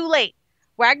was too late.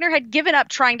 Wagner had given up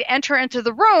trying to enter into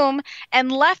the room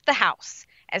and left the house.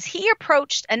 As he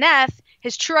approached Annette,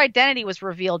 his true identity was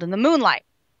revealed in the moonlight.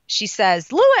 She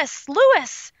says, Louis,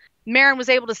 Louis. Marin was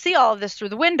able to see all of this through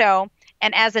the window,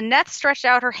 and as Annette stretched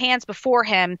out her hands before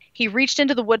him, he reached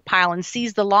into the woodpile and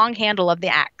seized the long handle of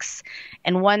the axe.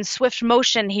 In one swift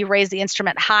motion, he raised the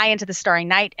instrument high into the starry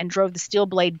night and drove the steel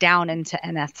blade down into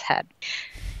Annette's head.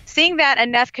 Seeing that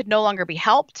Annette could no longer be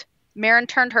helped, Marin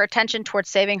turned her attention towards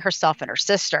saving herself and her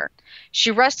sister. She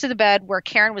rushed to the bed where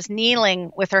Karen was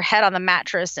kneeling with her head on the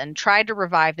mattress and tried to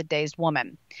revive the dazed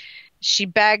woman. She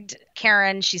begged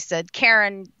Karen. She said,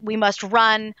 Karen, we must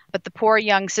run. But the poor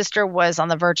young sister was on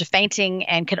the verge of fainting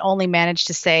and could only manage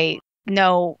to say,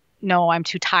 no, I'm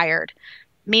too tired.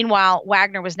 Meanwhile,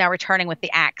 Wagner was now returning with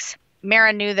the axe.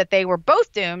 Marin knew that they were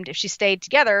both doomed if she stayed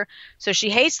together, so she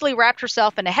hastily wrapped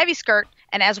herself in a heavy skirt,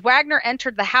 and as Wagner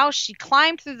entered the house, she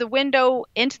climbed through the window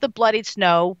into the bloodied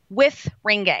snow with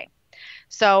Ringay.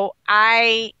 So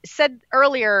I said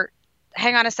earlier,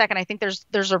 hang on a second, I think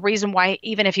there's a reason why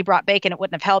even if he brought bacon, it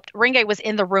wouldn't have helped. Ringay was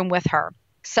in the room with her.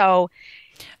 So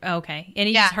okay. And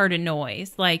he just heard a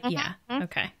noise. Like, Mm-hmm.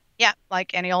 Okay. Yeah,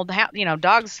 like any old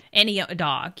dogs. Any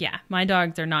dog, yeah. My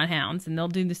dogs are not hounds, and they'll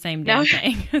do the same damn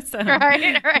thing. So.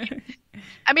 Right.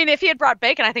 I mean, if he had brought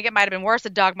bacon, I think it might have been worse.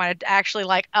 The dog might have actually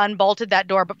like unbolted that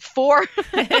door before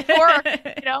like,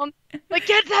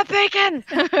 get that bacon.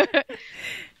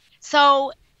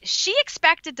 So she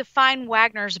expected to find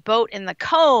Wagner's boat in the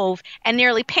cove and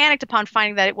nearly panicked upon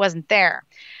finding that it wasn't there.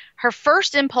 Her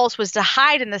first impulse was to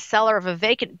hide in the cellar of a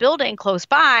vacant building close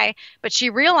by, but she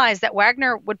realized that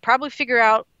Wagner would probably figure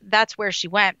out that's where she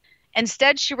went.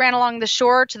 Instead, she ran along the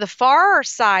shore to the far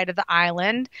side of the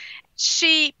island.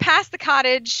 She passed the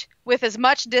cottage with as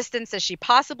much distance as she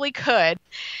possibly could.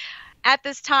 At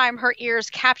this time, her ears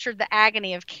captured the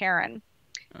agony of Karen.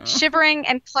 Shivering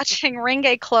and clutching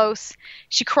Ringay close,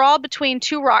 she crawled between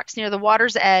two rocks near the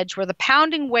water's edge where the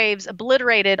pounding waves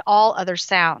obliterated all other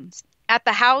sounds. At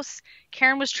the house,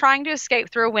 Karen was trying to escape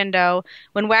through a window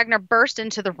when Wagner burst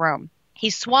into the room. He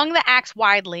swung the axe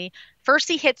widely. First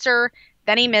he hits her,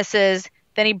 then he misses,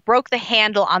 then he broke the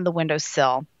handle on the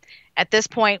windowsill. At this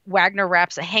point, Wagner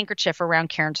wraps a handkerchief around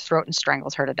Karen's throat and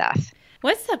strangles her to death.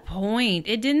 What's the point?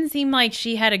 It didn't seem like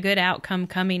she had a good outcome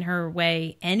coming her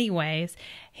way anyways.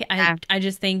 I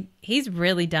just think he's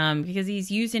really dumb because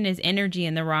he's using his energy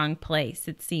in the wrong place,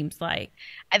 it seems like.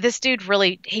 This dude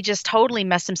he just totally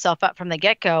messed himself up from the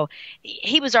get-go.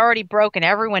 He was already broken.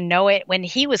 Everyone know it. When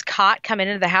he was caught coming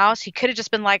into the house, he could have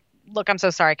just been like, look, I'm so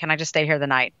sorry. Can I just stay here the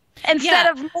night? Instead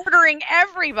of murdering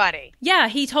everybody. Yeah,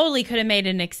 he totally could have made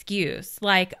an excuse.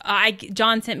 Like,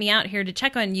 John sent me out here to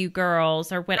check on you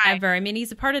girls or whatever. Right. I mean,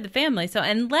 he's a part of the family. So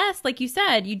unless, like you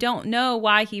said, you don't know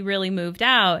why he really moved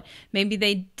out, maybe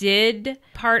they did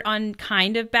part on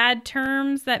kind of bad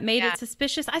terms that made it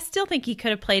suspicious. I still think he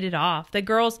could have played it off. The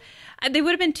girls, they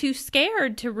would have been too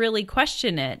scared to really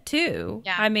question it, too.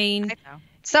 Yeah, I mean.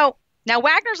 So now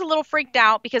Wagner's a little freaked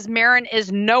out because Marin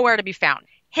is nowhere to be found.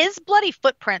 His bloody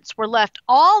footprints were left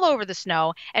all over the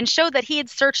snow and showed that he had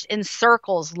searched in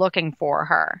circles looking for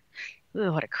her.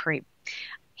 Ooh, what a creep.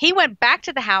 He went back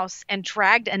to the house and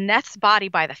dragged Annette's body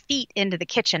by the feet into the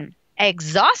kitchen.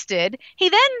 Exhausted, he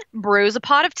then brews a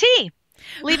pot of tea,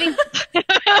 leaving... This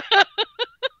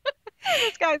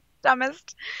guy's the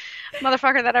dumbest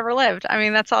motherfucker that ever lived. I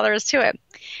mean, that's all there is to it.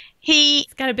 He's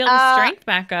got to build his strength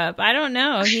back up. I don't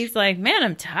know. He's like, man,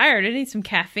 I'm tired. I need some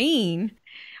caffeine.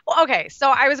 Well, okay, so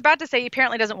I was about to say he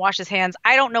apparently doesn't wash his hands.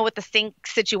 I don't know what the sink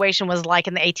situation was like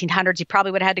in the 1800s. He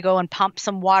probably would have had to go and pump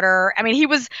some water. I mean, he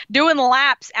was doing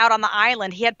laps out on the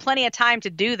island. He had plenty of time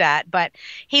to do that, but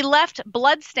he left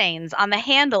bloodstains on the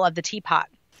handle of the teapot.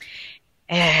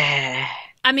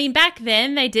 I mean, back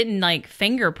then they didn't like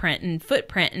fingerprint and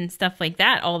footprint and stuff like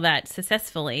that all that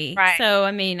successfully. Right. So,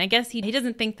 I mean, I guess he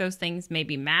doesn't think those things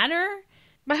maybe matter.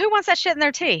 But who wants that shit in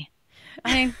their tea?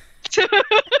 I mean... It's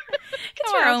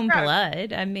your own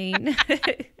blood. I mean,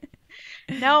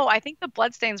 no, I think the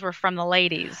bloodstains were from the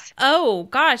ladies. Oh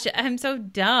gosh, I'm so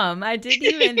dumb. I didn't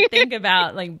even think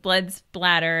about like blood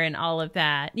splatter and all of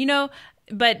that. You know,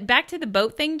 but back to the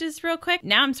boat thing just real quick.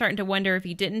 Now I'm starting to wonder if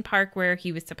he didn't park where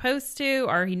he was supposed to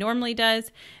or he normally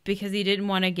does because he didn't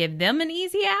want to give them an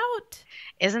easy out.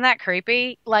 Isn't that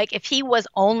creepy? Like if he was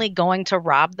only going to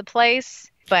rob the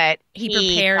place, but he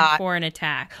prepared for an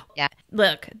attack. Yeah.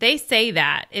 Look, they say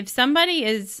that if somebody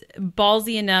is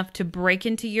ballsy enough to break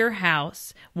into your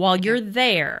house while you're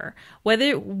there,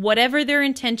 whatever their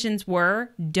intentions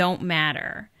were, don't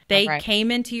matter. They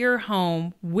came into your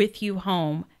home with you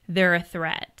home. They're a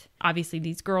threat. Obviously,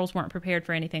 these girls weren't prepared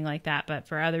for anything like that, but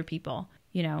for other people,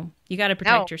 you got to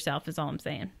protect yourself is all I'm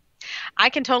saying. I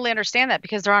can totally understand that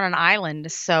because they're on an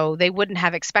island, so they wouldn't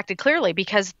have expected clearly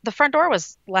because the front door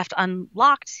was left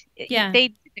unlocked. Yeah. They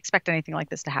didn't expect anything like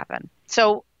this to happen.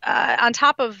 So on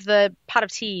top of the pot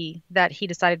of tea that he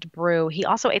decided to brew, he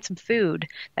also ate some food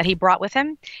that he brought with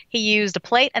him. He used a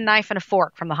plate, a knife, and a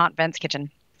fork from the hot vents kitchen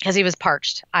because he was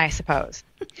parched, I suppose.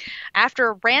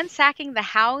 After ransacking the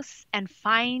house and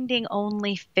finding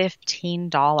only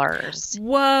 $15.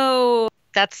 Whoa.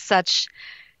 That's such...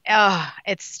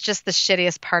 it's just the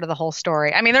shittiest part of the whole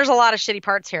story. I mean, there's a lot of shitty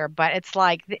parts here, but it's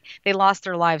like they lost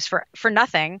their lives for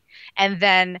nothing. And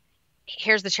then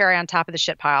here's the cherry on top of the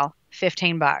shit pile,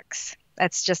 $15.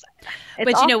 That's just, it's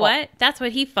but awful. You know what? That's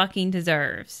what he fucking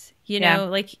deserves.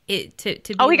 Like it to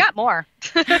be. Oh, he got more.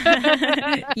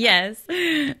 Yes.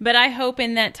 But I hope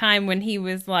in that time when he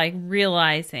was like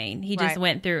realizing he just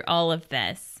went through all of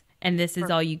this and this is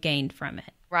all you gained from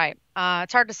it. Right.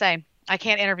 It's hard to say. I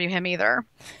can't interview him either.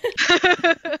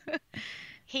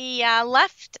 He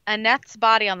left Annette's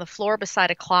body on the floor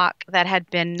beside a clock that had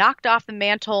been knocked off the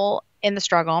mantle in the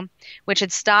struggle, which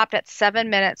had stopped at 7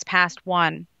 minutes past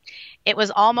 1. It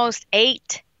was almost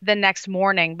 8 the next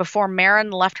morning before Marin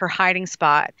left her hiding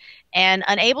spot, and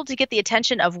unable to get the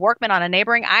attention of workmen on a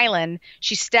neighboring island,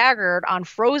 she staggered on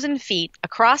frozen feet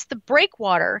across the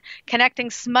breakwater connecting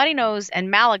Smuttynose and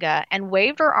Malaga and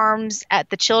waved her arms at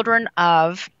the children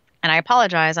of... and I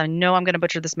apologize, I know I'm going to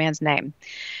butcher this man's name.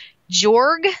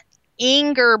 Jorg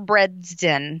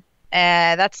Ingerbredsden.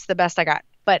 That's the best I got.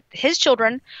 But his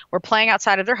children were playing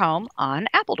outside of their home on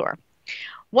Appledore.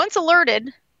 Once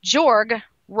alerted, Jorg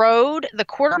rode the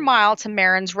quarter mile to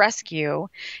Marin's rescue.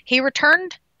 He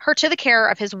returned her to the care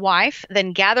of his wife,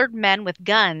 then gathered men with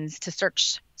guns to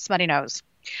search Smuttynose.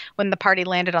 When the party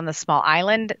landed on the small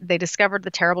island, they discovered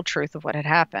the terrible truth of what had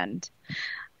happened.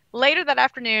 Later that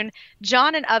afternoon,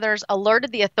 John and others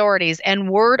alerted the authorities, and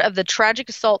word of the tragic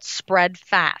assault spread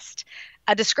fast.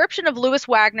 A description of Louis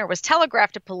Wagner was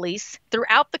telegraphed to police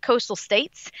throughout the coastal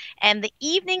states, and the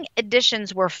evening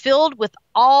editions were filled with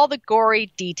all the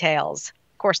gory details.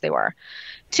 Of course they were.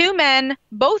 2 men,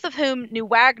 both of whom knew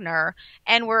Wagner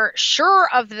and were sure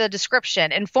of the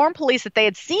description, informed police that they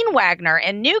had seen Wagner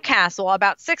in Newcastle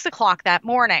about 6 o'clock that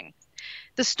morning.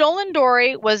 The stolen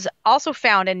dory was also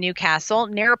found in Newcastle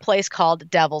near a place called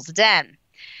Devil's Den.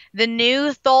 The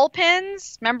new thole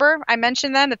pins, remember I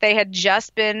mentioned them, that they had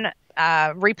just been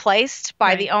replaced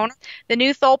by the owner. The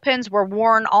new thole pins were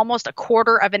worn almost a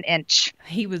quarter of an inch.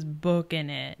 He was booking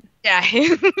it. Yeah, he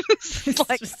was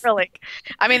like really.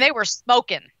 I mean, they were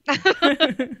smoking.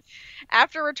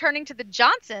 After returning to the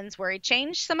Johnsons, where he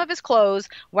changed some of his clothes,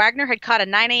 Wagner had caught a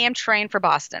 9 a.m. train for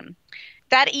Boston.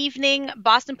 That evening,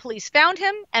 Boston police found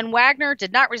him, and Wagner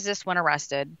did not resist when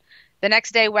arrested. The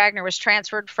next day, Wagner was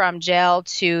transferred from jail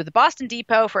to the Boston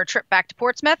Depot for a trip back to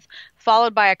Portsmouth,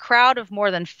 followed by a crowd of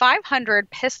more than 500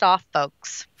 pissed-off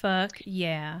folks. Fuck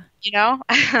yeah. You know?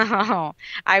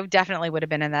 I definitely would have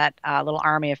been in that little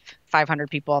army of 500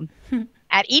 people.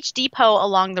 At each depot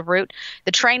along the route,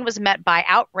 the train was met by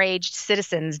outraged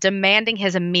citizens demanding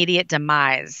his immediate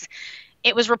demise.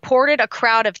 It was reported a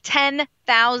crowd of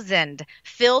 10,000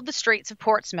 filled the streets of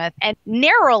Portsmouth and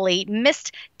narrowly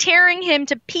missed tearing him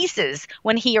to pieces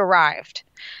when he arrived.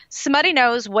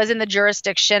 Smuttynose was in the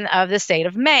jurisdiction of the state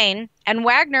of Maine, and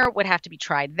Wagner would have to be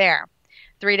tried there.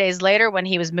 3 days later, when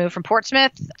he was moved from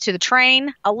Portsmouth to the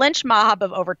train, a lynch mob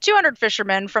of over 200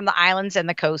 fishermen from the islands and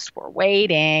the coast were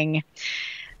waiting.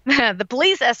 The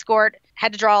police escort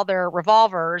had to draw their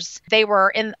revolvers. They were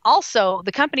in also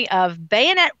the company of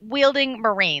bayonet-wielding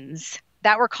Marines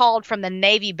that were called from the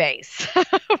Navy base.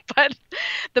 But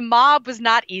the mob was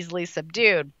not easily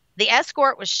subdued. The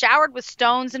escort was showered with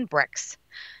stones and bricks.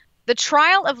 The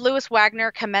trial of Louis Wagner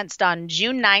commenced on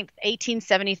June 9th,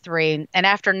 1873, and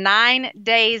after 9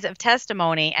 days of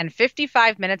testimony and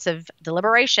 55 minutes of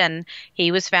deliberation,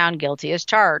 he was found guilty as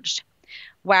charged.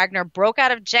 Wagner broke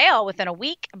out of jail within a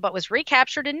week, but was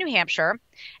recaptured in New Hampshire.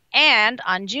 And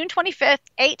on June 25th,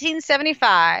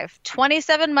 1875,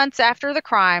 27 months after the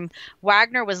crime,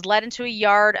 Wagner was led into a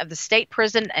yard of the state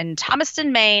prison in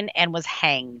Thomaston, Maine, and was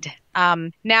hanged.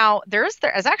 Now, there is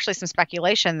actually some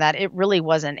speculation that it really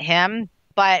wasn't him,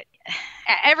 but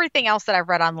everything else that I've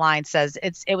read online says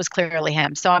it was clearly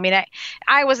him. So, I mean,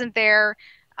 I wasn't there.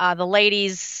 The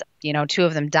ladies, two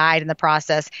of them died in the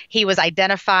process. He was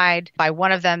identified by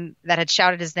one of them that had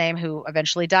shouted his name, who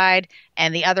eventually died,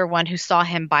 and the other one who saw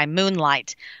him by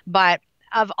moonlight. But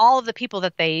of all of the people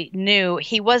that they knew,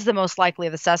 he was the most likely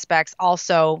of the suspects.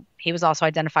 Also, he was also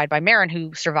identified by Marin,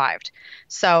 who survived.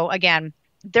 So again,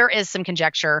 there is some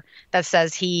conjecture that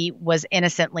says he was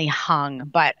innocently hung.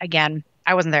 But again,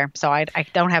 I wasn't there, so I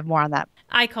don't have more on that.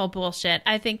 I call bullshit.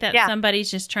 I think that somebody's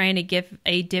just trying to give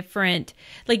a different,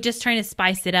 just trying to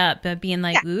spice it up, but being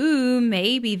like, ooh,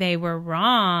 maybe they were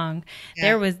wrong. Yeah.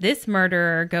 There was this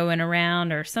murderer going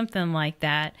around or something like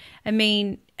that. I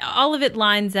mean, all of it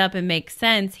lines up and makes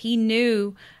sense. He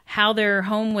knew how their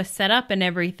home was set up and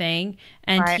everything,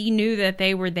 and he knew that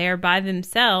they were there by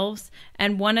themselves,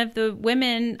 and one of the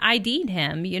women ID'd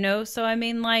him, So, I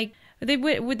mean,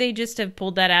 would they just have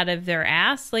pulled that out of their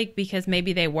ass, because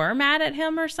maybe they were mad at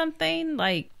him or something?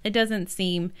 It doesn't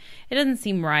seem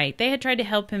right. They had tried to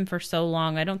help him for so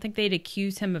long. I don't think they'd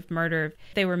accuse him of murder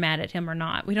if they were mad at him or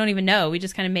not. We don't even know. We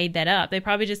just kind of made that up. They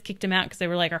probably just kicked him out because they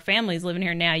were like, our family's living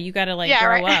here now. You got to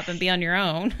grow up and be on your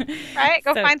own. Right?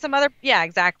 Go find some other. Yeah,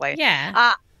 exactly.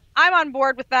 Yeah. I'm on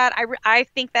board with that. I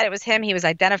think that it was him. He was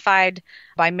identified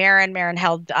by Marin. Marin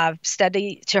held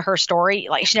steady to her story.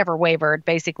 She never wavered.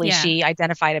 Basically, she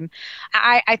identified him.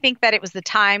 I think that it was the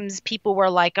times people were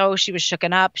like, oh, she was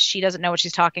shooken up. She doesn't know what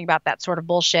she's talking about, that sort of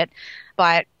bullshit.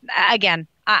 But again,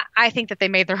 I think that they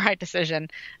made the right decision.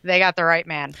 They got the right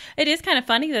man. It is kind of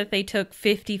funny that they took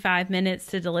 55 minutes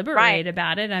to deliberate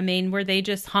about it. I mean, were they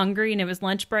just hungry and it was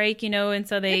lunch break, and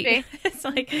so they, it's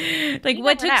like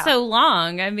what took so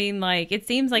long? I mean, it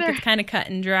seems like it's kind of cut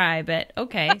and dry, but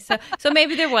okay. So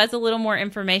maybe there was a little more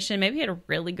information. Maybe he had a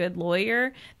really good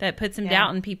lawyer that put some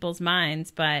doubt in people's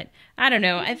minds, but I don't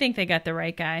know. I think they got the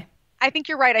right guy. I think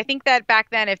you're right. I think that back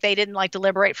then, if they didn't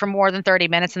deliberate for more than 30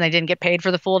 minutes and they didn't get paid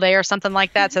for the full day or something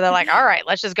like that, so they're like, all right,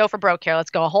 let's just go for broke here. Let's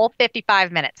go a whole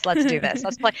 55 minutes. Let's do this.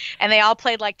 Let's play. And they all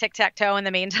played tic-tac-toe in the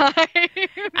meantime.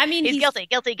 I mean, he's guilty.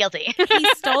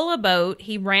 He stole a boat.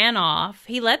 He ran off.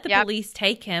 He let the police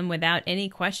take him without any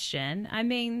question. I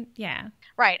mean, yeah.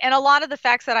 Right. And a lot of the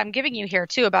facts that I'm giving you here,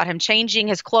 too, about him changing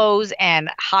his clothes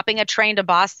and hopping a train to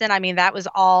Boston, I mean, that was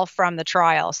all from the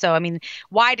trial. So, I mean,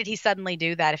 why did he suddenly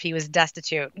do that if he was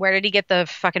destitute? Where did he get the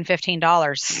fucking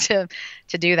 $15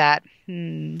 to do that?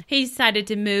 He decided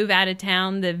to move out of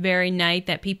town the very night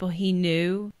that people he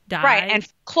knew died. Right. And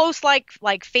close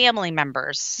like family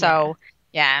members. So,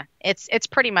 yeah it's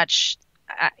pretty much...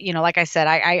 like I said,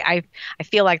 I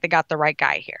feel like they got the right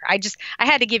guy here. I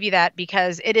had to give you that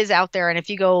because it is out there. And if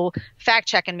you go fact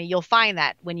checking me, you'll find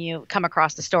that when you come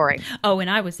across the story. Oh, and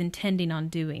I was intending on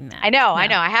doing that. I know.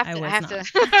 I have to.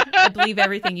 I believe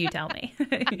everything you tell me.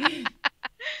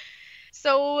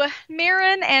 So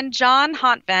Marin and John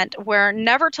Hontvent were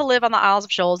never to live on the Isles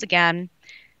of Shoals again.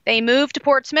 They moved to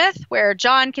Portsmouth, where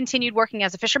John continued working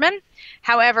as a fisherman.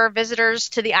 However, visitors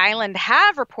to the island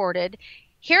have reported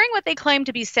hearing what they claim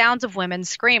to be sounds of women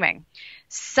screaming.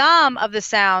 Some of the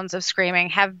sounds of screaming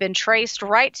have been traced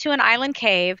right to an island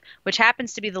cave, which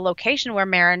happens to be the location where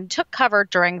Marin took cover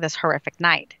during this horrific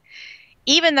night.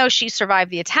 Even though she survived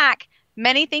the attack,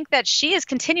 many think that she is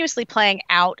continuously playing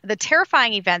out the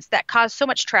terrifying events that caused so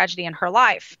much tragedy in her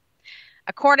life.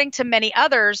 According to many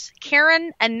others,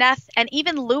 Karen, Annette, and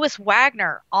even Louis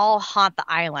Wagner all haunt the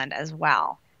island as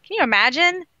well. Can you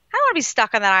imagine? I don't want to be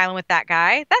stuck on that island with that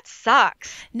guy. That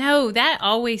sucks. No, that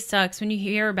always sucks when you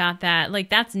hear about that.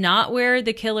 That's not where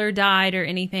the killer died or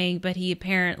anything, but he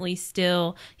apparently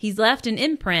he's left an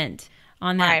imprint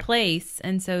on that place,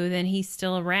 and so then he's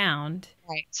still around.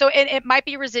 Right. So it might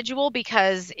be residual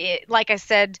because, like I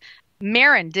said,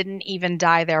 Marin didn't even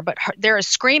die there, but there is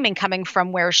screaming coming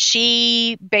from where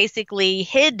she basically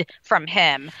hid from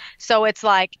him. So it's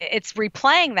it's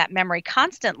replaying that memory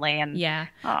constantly. And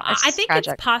I think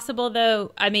tragic. It's possible,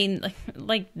 though. I mean,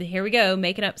 here we go,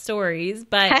 making up stories.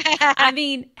 But I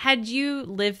mean, had you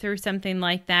lived through something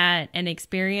like that and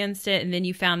experienced it, and then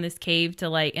you found this cave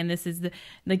to and this is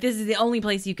the only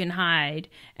place you can hide,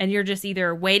 and you're just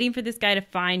either waiting for this guy to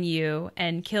find you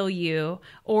and kill you,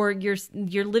 or you're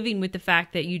living with the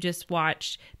fact that you just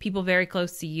watched people very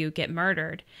close to you get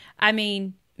murdered. I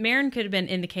mean, Marin could have been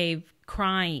in the cave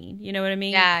crying. You know what I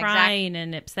mean? Yeah, crying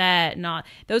and upset and all.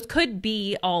 Those could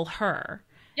be all her.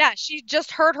 Yeah, she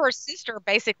just heard her sister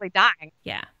basically dying.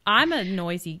 Yeah. I'm a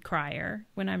noisy crier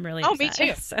when I'm really upset. Me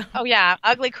too. So. Oh, yeah.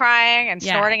 Ugly crying and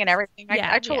snorting and everything.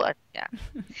 I totally.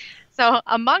 So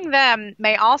among them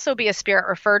may also be a spirit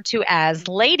referred to as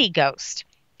Lady Ghost.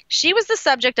 She was the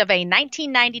subject of a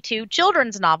 1992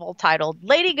 children's novel titled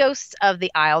Lady Ghosts of the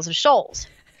Isles of Shoals.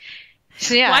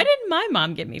 Yeah. Why didn't my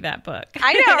mom give me that book?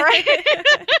 I know, right?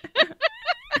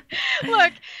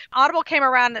 Look, Audible came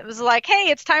around and it was like, hey,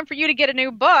 it's time for you to get a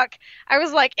new book. I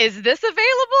was like, is this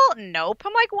available? Nope.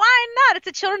 I'm like, why not? It's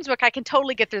a children's book. I can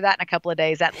totally get through that in a couple of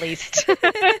days at least.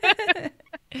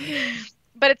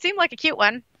 But it seemed like a cute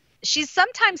one. She's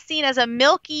sometimes seen as a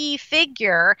milky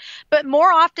figure, but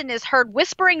more often is heard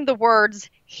whispering the words,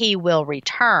 he will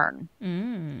return.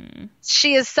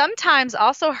 She is sometimes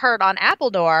also heard on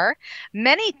Appledore.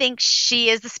 Many think she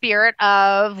is the spirit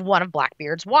of one of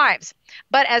Blackbeard's wives.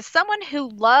 But as someone who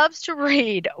loves to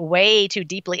read way too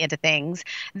deeply into things,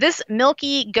 this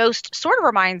milky ghost sort of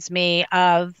reminds me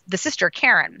of the sister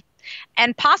Karen.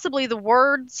 And possibly the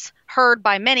words heard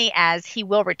by many as he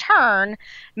will return,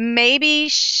 maybe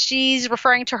she's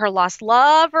referring to her lost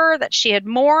lover that she had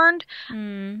mourned,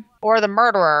 or the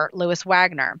murderer, Louis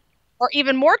Wagner. Or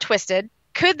even more twisted,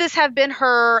 could this have been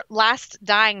her last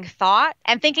dying thought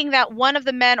and thinking that one of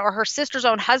the men or her sister's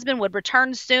own husband would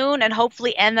return soon and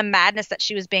hopefully end the madness that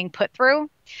she was being put through?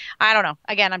 I don't know.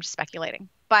 Again, I'm just speculating.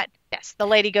 But yes, the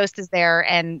lady ghost is there,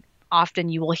 and often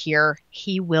you will hear,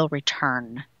 he will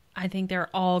return. I think they're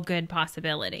all good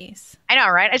possibilities. I know,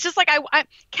 right? It's just like,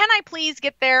 can I please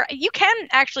get there? You can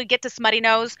actually get to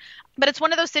Smuttynose, but it's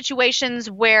one of those situations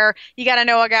where you got to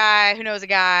know a guy who knows a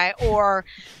guy, or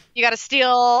you got to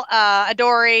steal a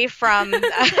dory from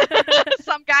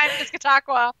some guy in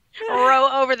Piscataqua,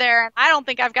 row over there. And I don't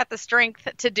think I've got the strength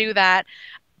to do that,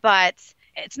 but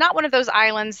it's not one of those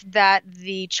islands that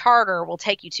the charter will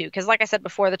take you to. Because like I said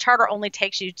before, the charter only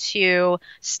takes you to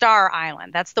Star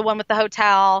Island. That's the one with the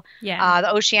hotel, the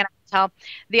Oceanic Hotel.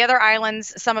 The other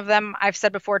islands, some of them I've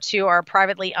said before too, are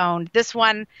privately owned. This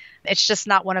one, it's just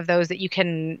not one of those that you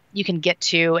can get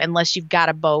to unless you've got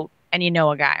a boat and you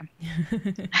know a guy.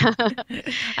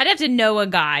 I'd have to know a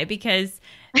guy because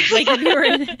like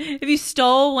if you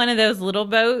stole one of those little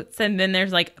boats and then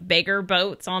there's like bigger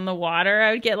boats on the water,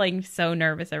 I would get like so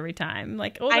nervous every time.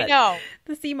 Like, oh, I know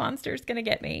the sea monster's going to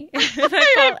get me if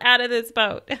I fall out of this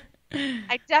boat.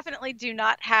 I definitely do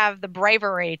not have the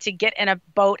bravery to get in a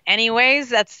boat anyways.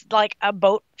 That's like a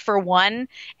boat for one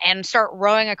and start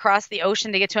rowing across the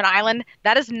ocean to get to an island.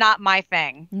 That is not my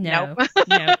thing. No. Nope.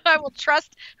 No. I will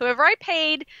trust whoever I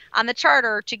paid on the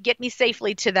charter to get me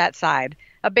safely to that side.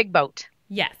 A big boat.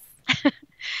 Yes.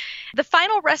 The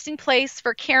final resting place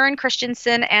for Karen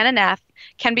Christensen and Annette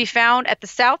can be found at the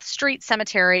South Street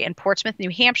Cemetery in Portsmouth, New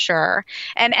Hampshire,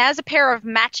 and as a pair of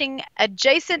matching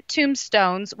adjacent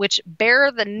tombstones which bear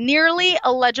the nearly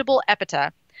illegible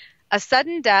epitaph, a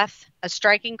sudden death, a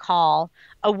striking call,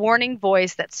 a warning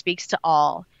voice that speaks to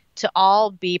all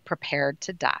be prepared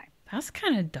to die. That's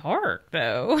kind of dark,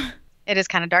 though. It is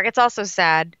kind of dark. It's also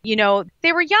sad. You know,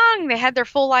 they were young. They had their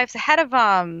full lives ahead of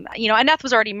them. You know, Annette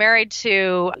was already married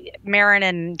to Marin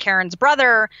and Karen's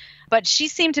brother, but she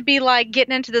seemed to be like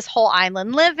getting into this whole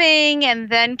island living. And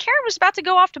then Karen was about to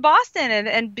go off to Boston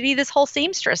and be this whole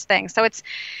seamstress thing. So it's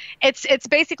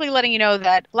basically letting you know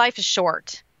that life is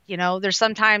short. You know, there's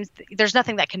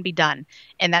nothing that can be done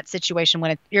in that situation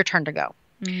when it's your turn to go.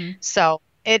 Mm-hmm. So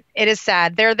It is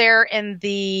sad. They're there in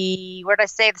the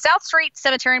South Street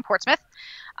Cemetery in Portsmouth,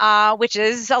 which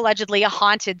is allegedly a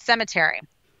haunted cemetery.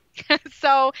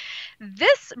 So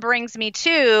this brings me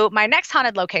to my next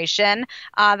haunted location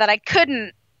that I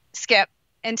couldn't skip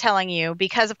in telling you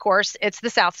because, of course, it's the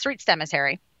South Street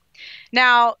Cemetery.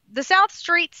 Now, the South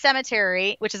Street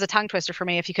Cemetery, which is a tongue twister for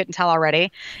me if you couldn't tell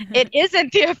already, it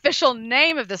isn't the official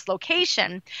name of this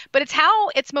location, but it's how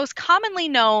it's most commonly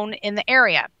known in the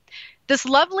area. This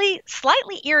lovely,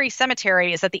 slightly eerie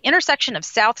cemetery is at the intersection of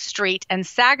South Street and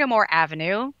Sagamore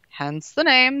Avenue, hence the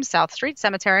name, South Street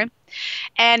Cemetery,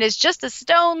 and is just a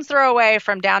stone's throw away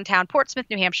from downtown Portsmouth,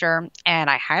 New Hampshire, and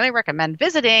I highly recommend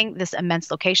visiting this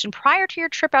immense location prior to your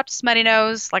trip out to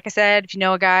Smuttynose. Like I said, if you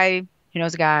know a guy who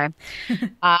knows a guy.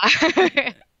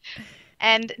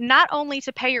 And not only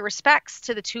to pay your respects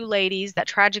to the two ladies that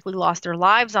tragically lost their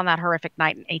lives on that horrific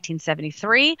night in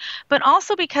 1873, but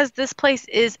also because this place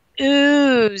is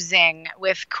oozing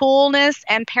with coolness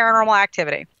and paranormal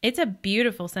activity. It's a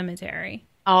beautiful cemetery.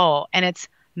 Oh, and it's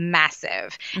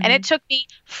massive. Mm-hmm. And it took me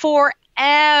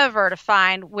forever to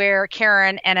find where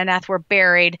Karen and Annette were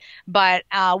buried. But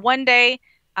one day,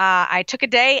 I took a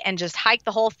day and just hiked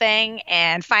the whole thing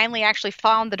and finally actually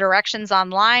found the directions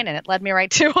online, and it led me right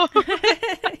to them.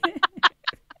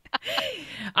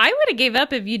 I would have gave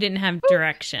up if you didn't have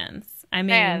directions. I mean,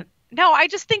 Man. No, I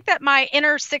just think that my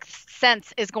inner sixth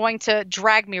sense is going to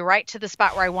drag me right to the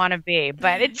spot where I want to be,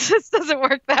 but it just doesn't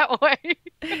work that way.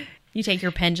 You take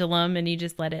your pendulum and you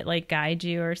just let it like guide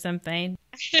you or something.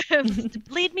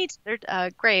 Lead me to their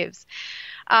graves.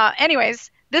 Anyways,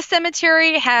 This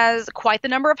cemetery has quite the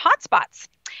number of hotspots.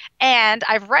 And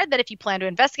I've read that if you plan to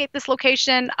investigate this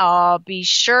location, be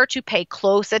sure to pay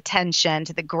close attention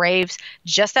to the graves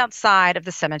just outside of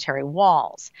the cemetery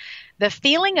walls. The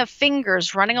feeling of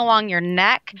fingers running along your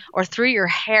neck or through your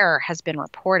hair has been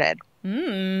reported.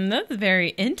 That's very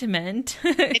intimate.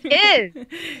 It is.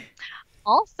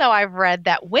 Also, I've read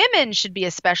that women should be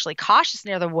especially cautious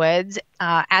near the woods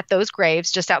at those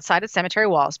graves just outside of cemetery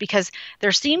walls because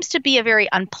there seems to be a very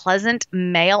unpleasant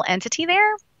male entity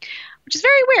there, which is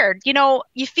very weird. You know,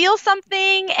 you feel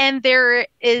something and there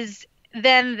is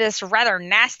then this rather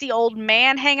nasty old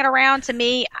man hanging around. To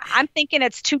me, I'm thinking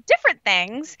it's two different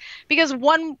things because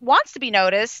one wants to be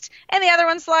noticed and the other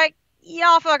one's like,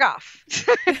 y'all fuck off.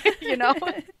 You know?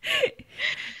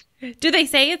 Do they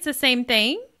say it's the same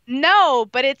thing? No,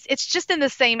 but it's just in the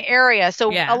same area.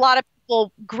 So Yeah. A lot of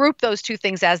people group those two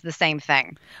things as the same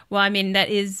thing. Well, I mean, that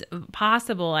is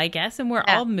possible, I guess. And we're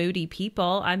all moody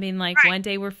people. I mean, like one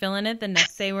day we're feeling it, the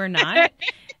next day we're not.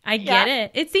 I get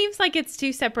it. It seems like it's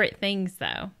two separate things,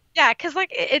 though. Yeah, because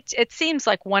like it seems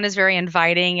like one is very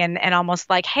inviting and almost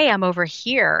like, hey, I'm over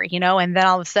here, you know, and then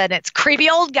all of a sudden it's creepy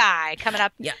old guy coming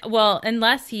up. Yeah, well,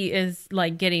 unless he is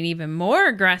like getting even more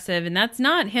aggressive, and that's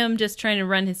not him just trying to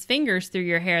run his fingers through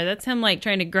your hair. That's him like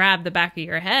trying to grab the back of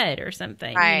your head or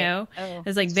something, Right. you know? Oh.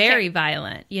 It's like very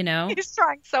violent, you know? He's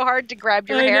trying so hard to grab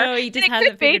your I hair. know, he just And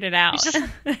hasn't figured it out.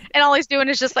 And all he's doing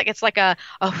is just like, it's like a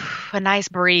nice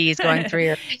breeze going through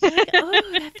your Like,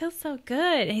 oh, that feels so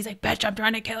good. And he's like, bitch, I'm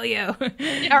trying to kill you.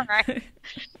 Yeah, right.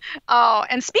 Oh,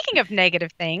 and speaking of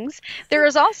negative things, there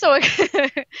is also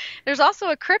there's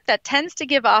also a crypt that tends to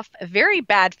give off very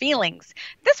bad feelings.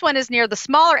 This one is near the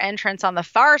smaller entrance on the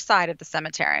far side of the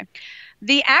cemetery.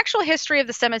 The actual history of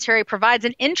the cemetery provides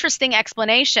an interesting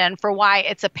explanation for why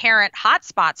its apparent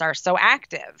hotspots are so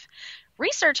active.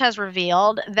 Research has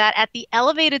revealed that at the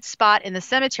elevated spot in the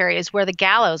cemetery is where the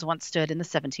gallows once stood in the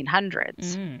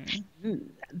 1700s.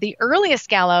 The earliest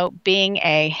gallows being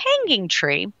a hanging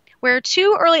tree, where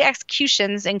two early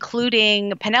executions,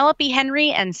 including Penelope Henry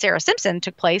and Sarah Simpson,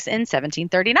 took place in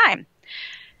 1739.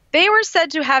 They were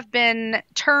said to have been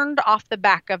turned off the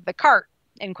back of the cart,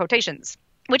 in quotations,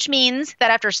 which means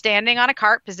that after standing on a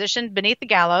cart positioned beneath the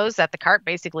gallows, that the cart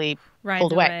basically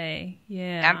pulled away.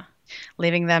 Yeah.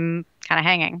 Leaving them kind of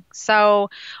hanging. So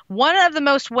one of the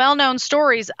most well-known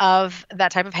stories of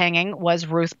that type of hanging was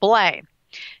Ruth Blay.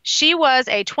 She was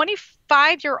a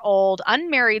 25-year-old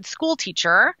unmarried school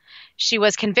teacher. She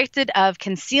was convicted of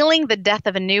concealing the death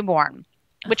of a newborn,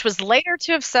 which was later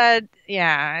to have said,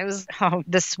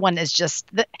 this one is just,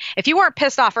 if you weren't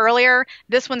pissed off earlier,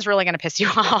 this one's really going to piss you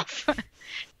off.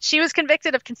 She was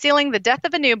convicted of concealing the death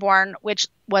of a newborn, which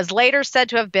was later said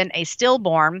to have been a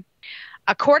stillborn.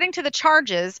 According to the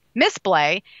charges, Miss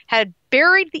Blay had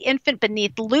buried the infant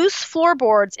beneath loose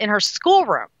floorboards in her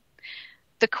schoolroom.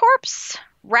 The corpse,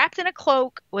 wrapped in a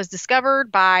cloak, was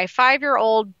discovered by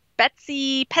 5-year-old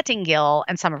Betsy Pettingill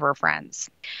and some of her friends.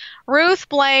 Ruth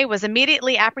Blay was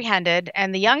immediately apprehended,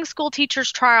 and the young school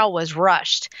teacher's trial was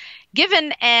rushed,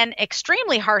 given an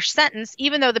extremely harsh sentence,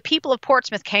 even though the people of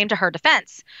Portsmouth came to her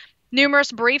defense.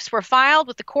 Numerous briefs were filed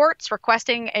with the courts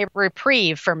requesting a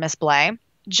reprieve for Miss Blay.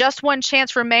 Just one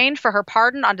chance remained for her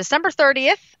pardon on December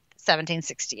 30th,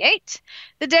 1768,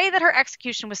 the day that her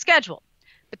execution was scheduled.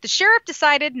 But the sheriff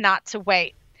decided not to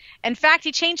wait. In fact,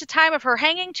 he changed the time of her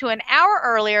hanging to an hour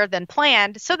earlier than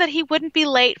planned so that he wouldn't be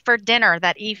late for dinner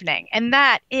that evening. And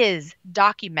that is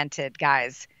documented,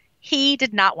 guys. He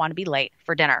did not want to be late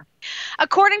for dinner.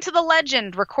 According to the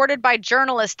legend recorded by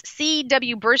journalist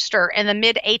C.W. Brewster in the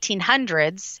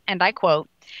mid-1800s, and I quote,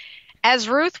 "As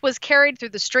Ruth was carried through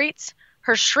the streets,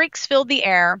 her shrieks filled the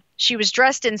air. She was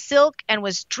dressed in silk and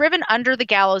was driven under the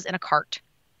gallows in a cart.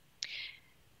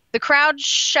 The crowd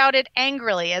shouted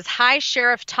angrily as High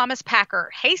Sheriff Thomas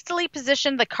Packer hastily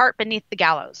positioned the cart beneath the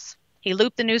gallows. He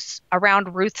looped the noose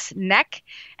around Ruth's neck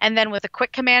and then, with a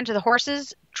quick command to the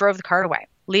horses, drove the cart away,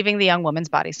 leaving the young woman's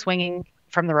body swinging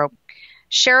from the rope.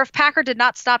 Sheriff Packer did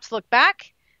not stop to look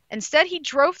back. Instead, he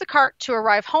drove the cart to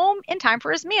arrive home in time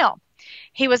for his meal.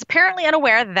 He was apparently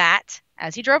unaware that,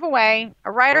 as he drove away,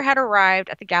 a rider had arrived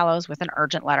at the gallows with an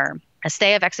urgent letter. A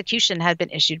stay of execution had been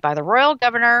issued by the royal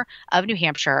governor of New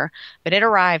Hampshire, but it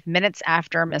arrived minutes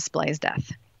after Miss Blay's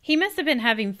death." He must have been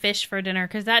having fish for dinner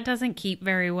because that doesn't keep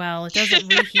very well. It doesn't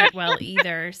reheat well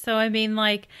either. So, I mean,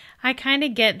 like, I kind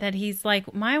of get that he's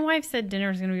like, my wife said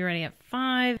dinner's going to be ready at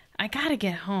 5. I got to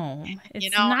get home.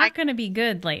 It's not going to be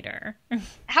good later.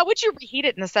 How would you reheat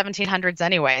it in the 1700s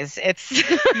anyways? It's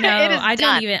no, I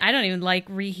don't even like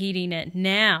reheating it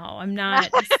now. I'm not,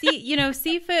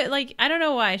 seafood, like, I don't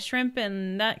know why shrimp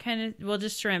and that kind of, well,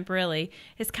 just shrimp really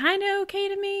is kind of okay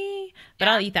to me, but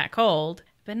I'll eat that cold.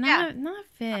 But not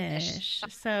fish.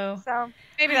 So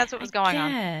maybe that's what was going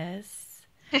on.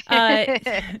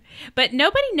 But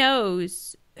nobody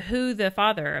knows who the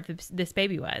father of this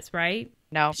baby was, right?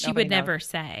 No, she would never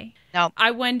say. No,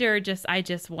 I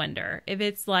just wonder if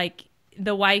it's like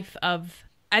the wife of.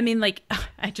 I mean, like,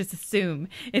 I just assume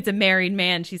it's a married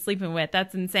man she's sleeping with.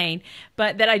 That's insane.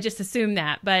 But that I just assume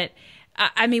that. But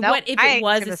I mean, what if it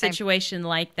was a situation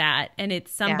like that and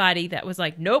it's somebody that was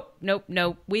like, nope,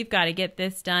 we've got to get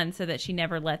this done so that she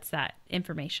never lets that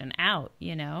information out,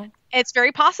 It's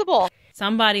very possible.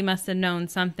 Somebody must have known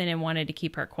something and wanted to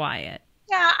keep her quiet.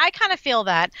 Yeah, I kind of feel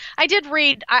that. I did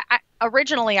read,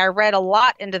 originally I read a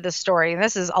lot into this story, and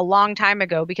this is a long time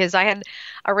ago because I had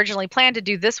originally planned to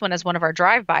do this one as one of our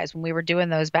drive-bys when we were doing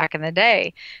those back in the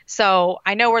day. So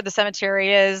I know where the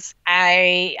cemetery is.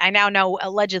 I now know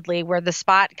allegedly where the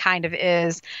spot kind of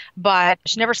is, but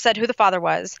she never said who the father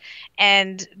was.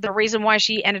 And the reason why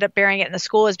she ended up burying it in the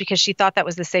school is because she thought that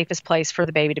was the safest place for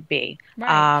the baby to be.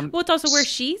 Right. Well, it's also where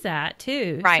she's at,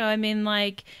 too. Right. So, I mean,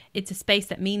 like, it's a space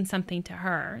that means something to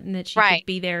her and that she could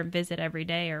be there and visit every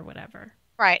day or whatever.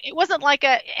 Right. It wasn't like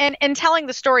in telling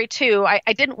the story too,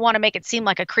 I didn't want to make it seem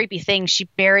like a creepy thing. She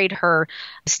buried her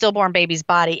stillborn baby's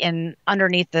body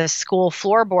underneath the school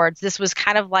floorboards. This was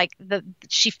kind of like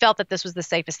she felt that this was the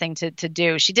safest thing to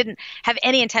do. She didn't have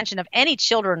any intention of any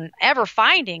children ever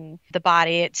finding the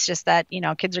body. It's just that,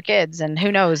 kids are kids and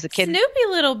who knows, the kid. Snoopy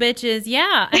little bitches.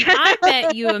 Yeah. And I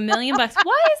bet you $1 million. Why is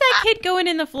that kid going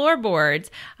in the floorboards?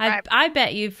 I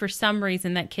bet you for some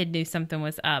reason that kid knew something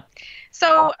was up.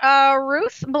 So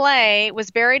Ruth Blay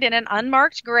was buried in an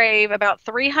unmarked grave about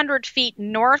 300 feet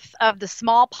north of the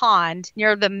small pond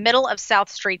near the middle of South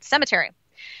Street Cemetery,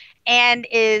 and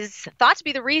is thought to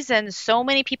be the reason so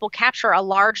many people capture a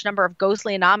large number of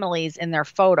ghostly anomalies in their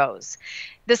photos.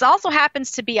 This also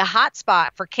happens to be a hot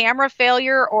spot for camera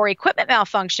failure or equipment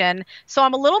malfunction, so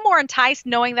I'm a little more enticed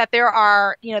knowing that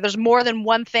there's more than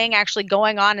one thing actually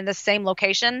going on in the same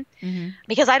location,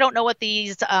 because I don't know what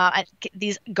these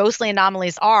ghostly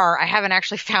anomalies are. I haven't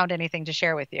actually found anything to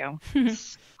share with you.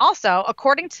 Also,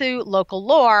 according to local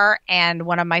lore and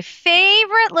one of my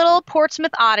favorite little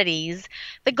Portsmouth oddities,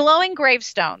 the glowing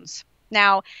gravestones.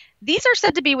 Now, these are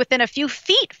said to be within a few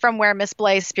feet from where Miss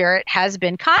Blay's spirit has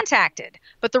been contacted.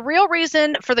 But the real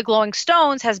reason for the glowing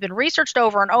stones has been researched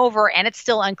over and over, and it's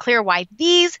still unclear why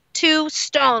these 2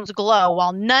 stones glow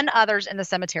while none others in the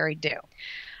cemetery do.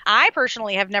 I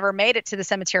personally have never made it to the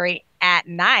cemetery at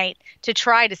night to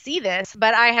try to see this,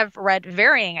 but I have read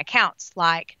varying accounts,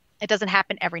 like it doesn't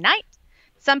happen every night.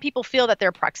 Some people feel that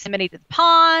their proximity to the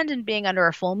pond and being under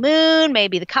a full moon may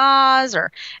be the cause,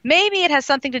 or maybe it has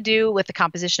something to do with the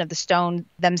composition of the stone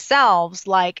themselves,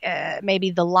 like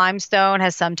maybe the limestone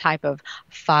has some type of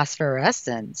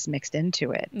phosphorescence mixed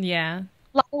into it. Yeah.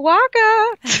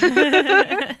 Waka.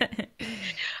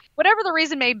 Whatever the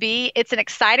reason may be, it's an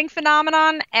exciting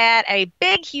phenomenon at a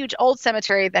big, huge old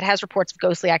cemetery that has reports of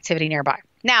ghostly activity nearby.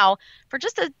 Now, for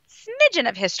just a smidgen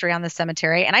of history on the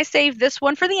cemetery, and I saved this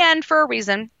one for the end for a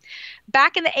reason.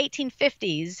 Back in the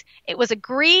 1850s, it was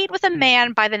agreed with a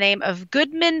man by the name of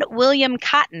Goodman William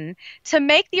Cotton to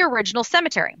make the original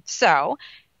cemetery. So,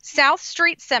 South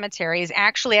Street Cemetery is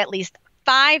actually at least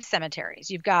 5 cemeteries.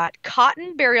 You've got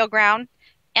Cotton Burial Ground,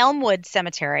 Elmwood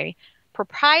Cemetery,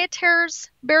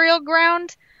 Proprietors Burial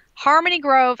Ground, Harmony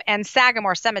Grove, and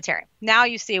Sagamore Cemetery. Now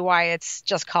you see why it's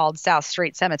just called South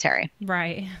Street Cemetery.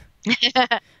 Right.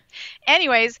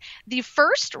 Anyways, the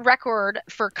first record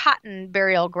for Cotton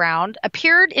Burial Ground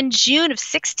appeared in June of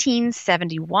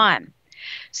 1671.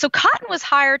 So Cotton was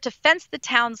hired to fence the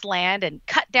town's land and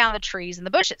cut down the trees and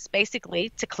the bushes,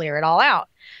 basically to clear it all out.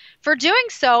 For doing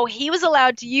so, he was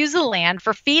allowed to use the land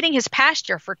for feeding his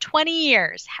pasture for 20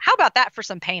 years. How about that for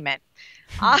some payment?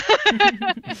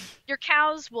 Your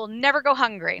cows will never go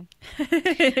hungry.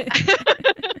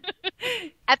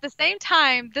 At the same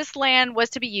time, this land was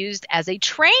to be used as a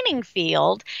training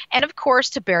field and, of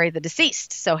course, to bury the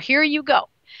deceased. So here you go.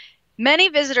 Many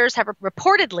visitors have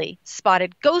reportedly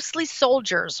spotted ghostly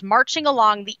soldiers marching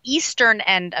along the eastern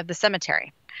end of the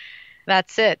cemetery.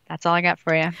 That's it. That's all I got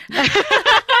for you.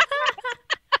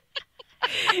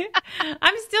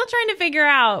 I'm still trying to figure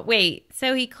out, wait,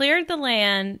 so he cleared the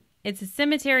land it's a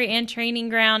cemetery and training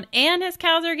ground, and his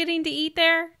cows are getting to eat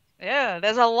there? Yeah,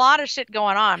 there's a lot of shit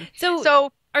going on.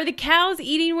 So are the cows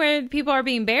eating where people are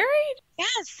being buried?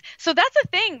 Yes. So that's a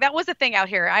thing. That was a thing out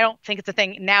here. I don't think it's a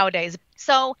thing nowadays.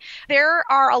 So there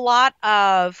are a lot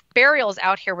of burials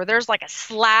out here where there's like a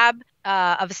slab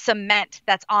of cement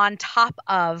that's on top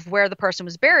of where the person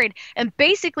was buried. And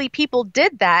basically people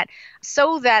did that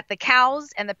so that the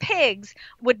cows and the pigs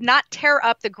would not tear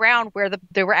up the ground where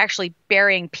they were actually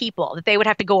burying people, that they would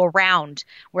have to go around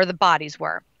where the bodies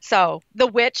were. So the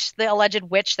alleged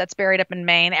witch that's buried up in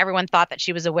Maine, everyone thought that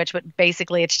she was a witch, but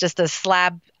basically it's just a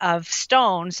slab of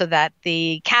stone so that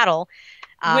the cattle,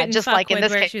 just like in this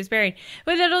where case, she was buried.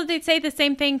 But they say the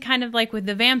same thing kind of like with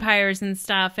the vampires and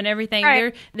stuff and everything.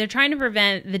 Right. They're trying to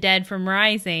prevent the dead from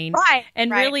rising. Right.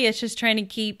 And really it's just trying to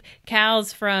keep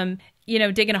cows from,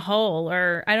 digging a hole,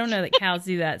 or I don't know that cows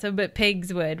do that. But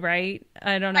pigs would, right?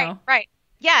 I don't know. Right.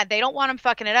 Yeah, they don't want them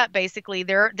fucking it up, basically.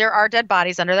 There are dead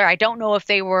bodies under there. I don't know if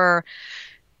they were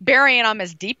burying them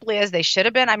as deeply as they should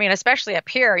have been. I mean, especially up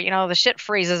here, the shit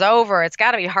freezes over. It's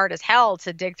got to be hard as hell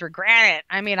to dig through granite.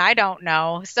 I mean, I don't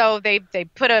know. So they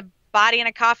put a body in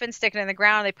a coffin, stick it in the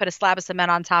ground. They put a slab of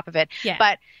cement on top of it. Yeah.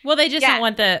 But they just don't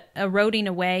want the eroding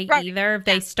away either. If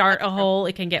they start a hole,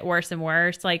 it can get worse and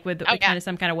worse, like with kind of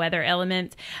some kind of weather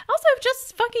element. Also,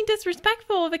 just fucking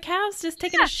disrespectful of the cows just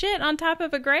taking a shit on top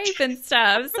of a grave and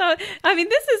stuff. So, I mean,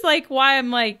 this is like why I'm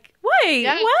like, wait,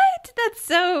 what? That's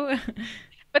so...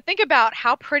 But think about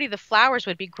how pretty the flowers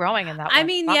would be growing in that one. I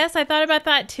mean, yes, I thought about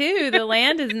that too. The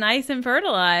land is nice and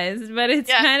fertilized, but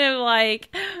it's kind of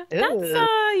like,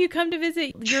 that's you come to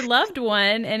visit your loved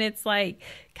one, and it's like,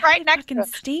 God, right next fucking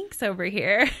stinks over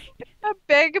here. A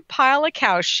big pile of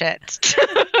cow shit.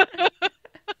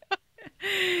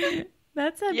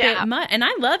 That's a bit much. And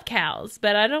I love cows,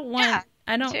 but I don't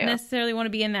necessarily want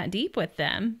to be in that deep with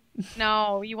them.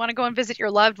 No, you want to go and visit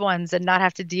your loved ones and not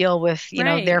have to deal with,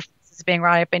 their being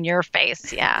right up in your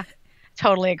face. Yeah,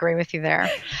 totally agree with you there.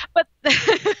 But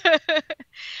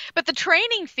but the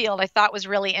training field I thought was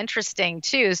really interesting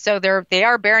too. So they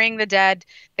are burying the dead,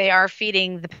 they are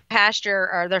feeding the pasture,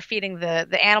 or they're feeding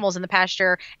the animals in the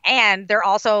pasture, and they're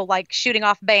also like shooting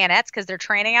off bayonets because they're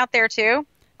training out there too.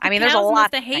 I mean, there's a lot.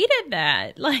 Must have hated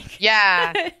that. Like,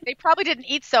 yeah, they probably didn't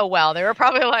eat so well. They were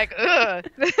probably like, ugh.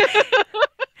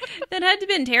 That had to have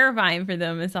been terrifying for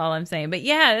them, is all I'm saying. But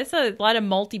yeah, there's a lot of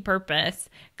multi-purpose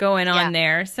going on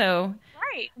there. So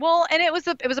right. Well, and it was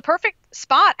a perfect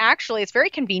spot, actually. It's very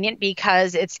convenient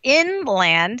because it's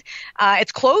inland.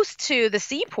 It's close to the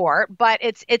seaport, but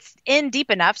it's in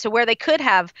deep enough so where they could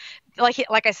have,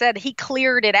 like I said, he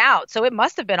cleared it out. So it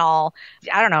must have been all,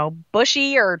 I don't know,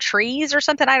 bushy or trees or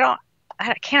something. I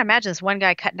can't imagine this one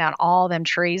guy cutting down all them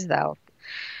trees though.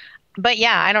 But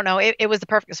yeah, I don't know. It was the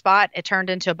perfect spot. It turned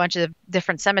into a bunch of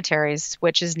different cemeteries,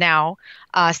 which is now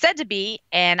said to be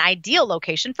an ideal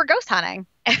location for ghost hunting.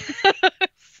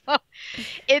 So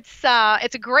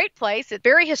it's a great place. It's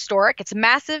very historic. It's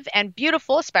massive and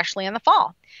beautiful, especially in the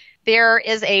fall. There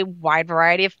is a wide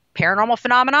variety of paranormal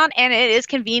phenomenon, and it is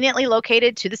conveniently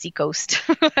located to the seacoast,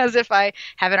 as if I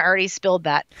haven't already spilled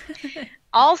that.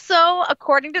 Also,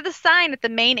 according to the sign at the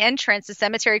main entrance, the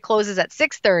cemetery closes at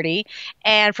 6:30,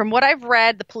 and from what I've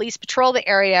read, the police patrol the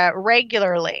area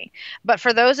regularly. But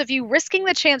for those of you risking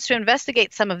the chance to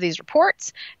investigate some of these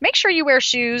reports, make sure you wear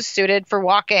shoes suited for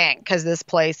walking, because this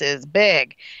place is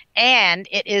big, and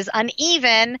it is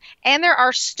uneven, and there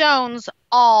are stones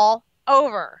all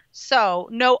over. So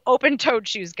no open-toed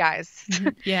shoes, guys.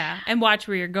 Yeah, and watch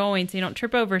where you're going so you don't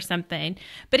trip over something.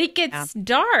 But it gets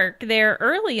dark there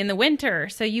early in the winter,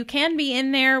 so you can be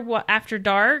in there after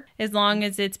dark as long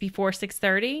as it's before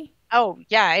 6:30. Oh,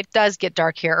 yeah, it does get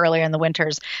dark here earlier in the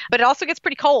winters, but it also gets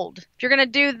pretty cold. If you're going to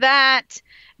do that,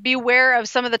 beware of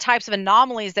some of the types of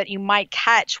anomalies that you might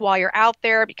catch while you're out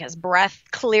there, because breath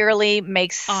clearly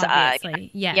makes...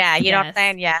 Obviously, yes. Yeah, you know what I'm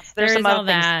saying? Yes. There's some all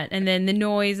other things. that, and then the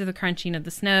noise of the crunching of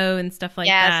the snow and stuff like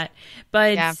that.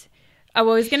 But I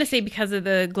was going to say because of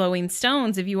the glowing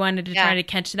stones, if you wanted to try to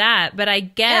catch that. But I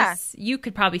guess you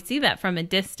could probably see that from a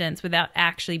distance without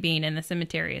actually being in the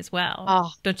cemetery as well.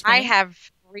 Oh, don't you think? I have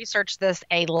researched this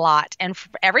a lot, and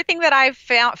everything that I've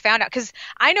found out, because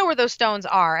I know where those stones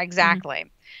are exactly. Mm-hmm.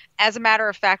 As a matter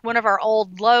of fact, one of our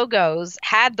old logos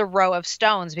had the row of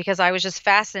stones because I was just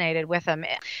fascinated with them.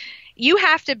 you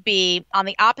have to be on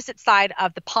the opposite side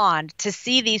of the pond to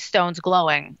see these stones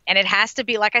glowing. And it has to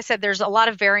be, like I said, there's a lot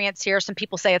of variance here. Some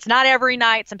people say it's not every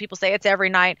night. Some people say it's every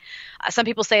night. Some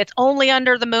people say it's only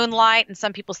under the moonlight. And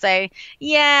some people say,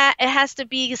 yeah, it has to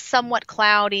be somewhat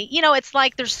cloudy. You know, it's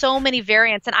like there's so many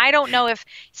variants. And I don't know if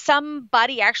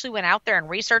somebody actually went out there and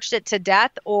researched it to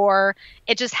death, or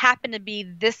it just happened to be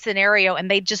this scenario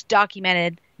and they just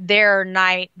documented their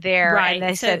night there. Right. And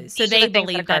they said, so they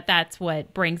believe that that's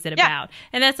what brings it about.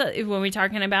 And that's what we're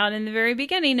talking about in the very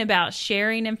beginning, about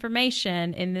sharing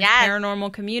information in this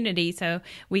paranormal community so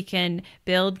we can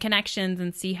build connections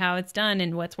and see how it's done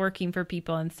and what's working for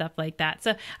people and stuff like that.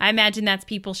 So I imagine that's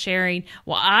people sharing,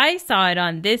 well, I saw it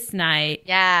on this night.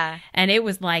 Yeah. And it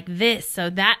was like this. So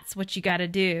that's what you got to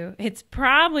do. It's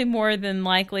probably more than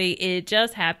likely it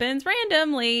just happens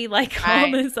randomly, like all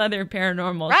this other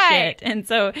paranormal shit. And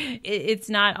so it's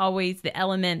not always the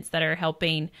elements that are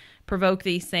helping provoke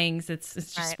these things. It's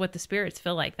just what the spirits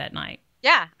feel like that night.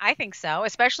 Yeah, I think so,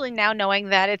 especially now knowing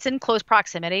that it's in close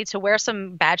proximity to where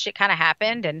some bad shit kind of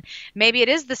happened. And maybe it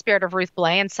is the spirit of Ruth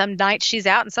Blay, and some nights she's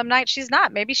out and some nights she's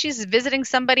not. Maybe she's visiting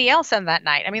somebody else on that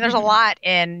night. I mean, there's a lot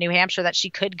in New Hampshire that she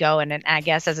could go and I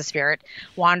guess as a spirit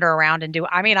wander around and do.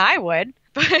 I mean, I would.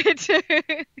 But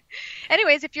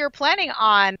anyways, if you're planning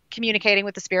on communicating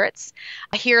with the spirits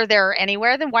here, there, or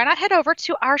anywhere, then why not head over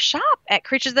to our shop at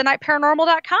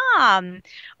creaturesofthenightparanormal.com.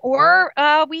 Or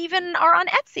we even are on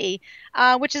Etsy,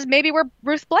 which is maybe where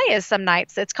Ruth Blay is some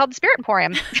nights. It's called the Spirit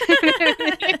Emporium.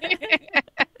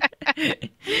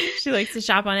 She likes to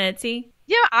shop on Etsy.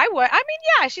 Yeah, I would. I mean,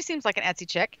 yeah, she seems like an Etsy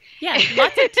chick. Yeah,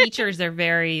 lots of teachers are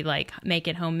very, like, make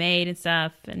it homemade and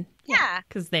stuff. And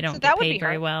because they don't get paid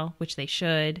very well, which they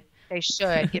should. They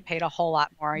should get paid a whole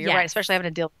lot more. You're right, especially having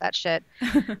to deal with that shit.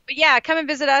 But yeah, come and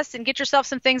visit us and get yourself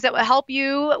some things that will help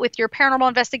you with your paranormal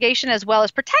investigation, as well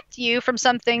as protect you from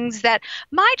some things that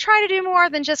might try to do more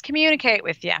than just communicate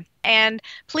with you. And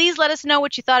please let us know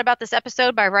what you thought about this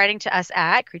episode by writing to us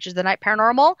at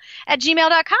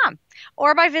creaturesofthenightparanormal@gmail.com,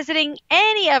 or by visiting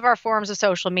any of our forms of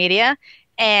social media.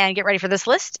 And get ready for this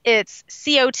list. It's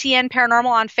COTN Paranormal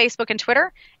on Facebook and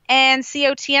Twitter, and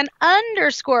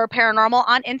COTN_paranormal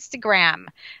on Instagram.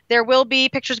 There will be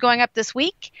pictures going up this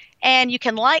week, and you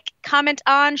can like, comment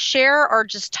on, share, or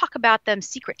just talk about them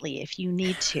secretly if you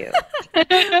need to.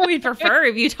 We'd prefer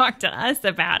if you talk to us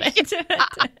about it.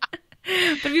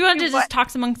 But if you want to just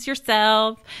talk amongst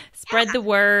yourself, spread the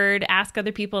word, ask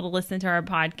other people to listen to our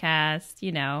podcast,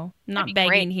 you know, I'm not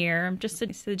begging here. I'm just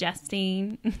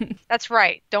suggesting. That's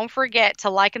right. Don't forget to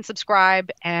like and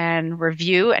subscribe and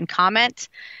review and comment.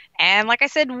 And like I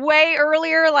said way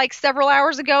earlier, like several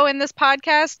hours ago in this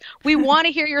podcast, we want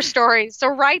to hear your stories. So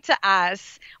write to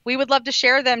us. We would love to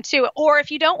share them too. Or if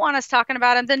you don't want us talking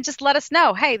about them, then just let us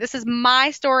know. Hey, this is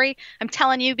my story. I'm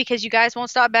telling you because you guys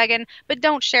won't stop begging, but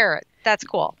don't share it. That's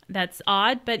cool. That's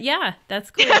odd, but yeah,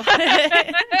 that's cool.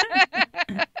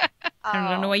 I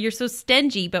don't know why you're so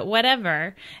stingy, but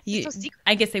whatever.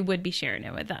 I guess they would be sharing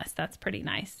it with us. That's pretty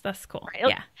nice. That's cool. Right.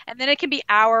 Yeah. And then it can be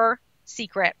our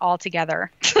secret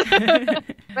altogether.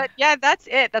 But yeah, that's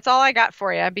it. That's all I got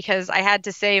for you, because I had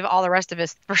to save all the rest of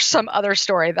us for some other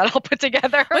story that I'll put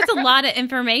together. Well, it's a lot of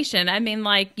information. I mean,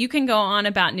 like, you can go on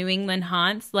about New England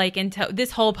haunts, like, until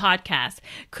this whole podcast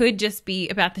could just be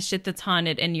about the shit that's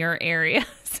haunted in your area.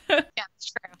 Yeah,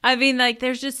 that's true. I mean, like,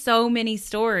 there's just so many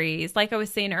stories. Like I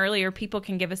was saying earlier, people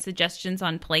can give us suggestions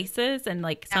on places, and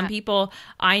like some people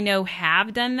I know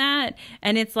have done that,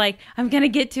 and it's like, I'm gonna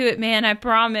get to it, man, I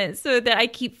promise. So that I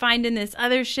keep finding this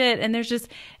other shit, and there's just,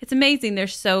 it's amazing.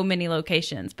 There's so many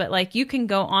locations, but like, you can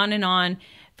go on and on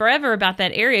forever about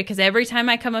that area, because every time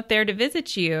I come up there to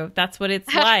visit you, that's what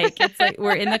it's like. It's like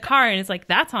we're in the car and it's like,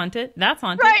 that's haunted, that's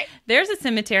haunted. Right. There's a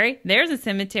cemetery,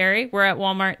 we're at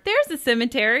Walmart, there's a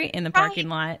cemetery in the parking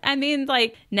lot. I mean,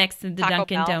 like, next to the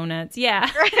Dunkin Donuts.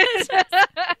 Yeah.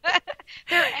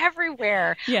 They're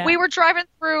everywhere. Yeah. We were driving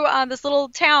through this little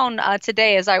town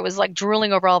today as I was like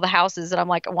drooling over all the houses, and I'm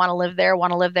like, I want to live there,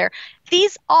 want to live there.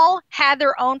 These all had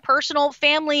their own personal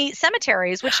family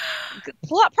cemeteries, which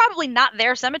probably not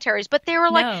their cemeteries, but they were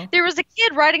like, there was a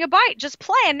kid riding a bike just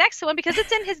playing next to him because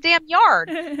it's in his damn yard.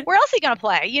 Where else are you going to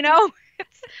play? You know?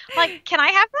 It's like, can I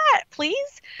have that,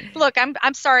 please? Look,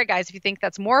 I'm sorry, guys, if you think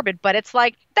that's morbid, but it's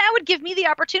like, that would give me the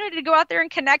opportunity to go out there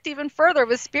and connect even further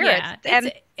with spirits. Yeah,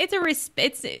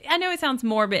 I know it sounds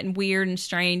morbid and weird and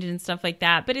strange and stuff like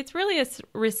that, but it's really a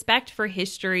respect for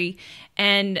history.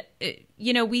 And,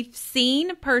 we've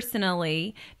seen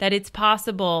personally that it's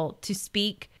possible to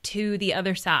speak to the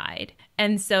other side.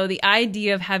 And so the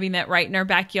idea of having that right in our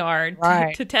backyard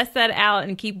to test that out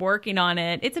and keep working on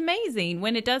it, it's amazing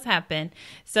when it does happen.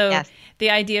 So the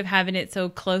idea of having it so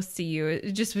close to you,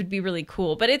 it just would be really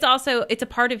cool. But it's a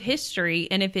part of history.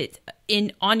 And if it's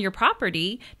on your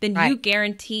property, then you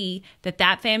guarantee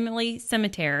that family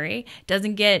cemetery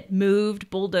doesn't get moved,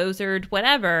 bulldozered,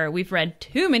 whatever. We've read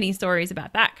too many stories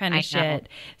about that kind of shit.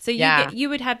 So you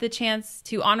would have the chance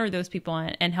to honor those people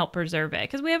and help preserve it,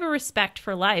 because we have a respect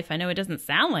for life. I know it doesn't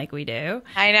sound like we do.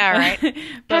 I know, right?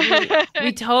 But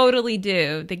we totally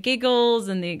do. The giggles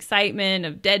and the excitement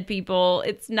of dead people,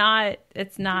 it's not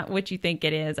what you think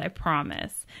it is, I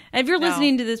promise. And if you're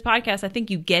listening to this podcast, I think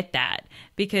you get that,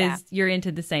 because you're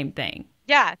into the same thing.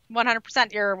 Yeah,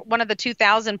 100%. You're one of the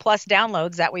 2,000 plus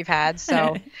downloads that we've had.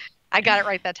 So I got it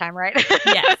right that time, right?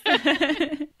 Yes.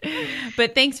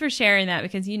 But thanks for sharing that,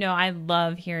 because, I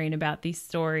love hearing about these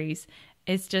stories.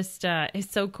 It's just, it's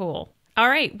so cool. All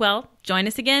right. Well, join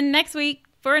us again next week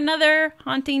for another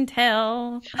haunting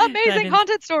tale. Amazing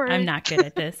haunted story. I'm not good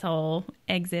at this whole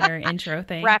exit or intro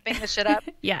thing. Wrapping the shit up.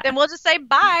 Yeah. Then we'll just say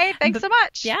bye. Thanks so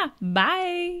much. Yeah.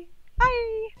 Bye.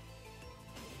 Bye.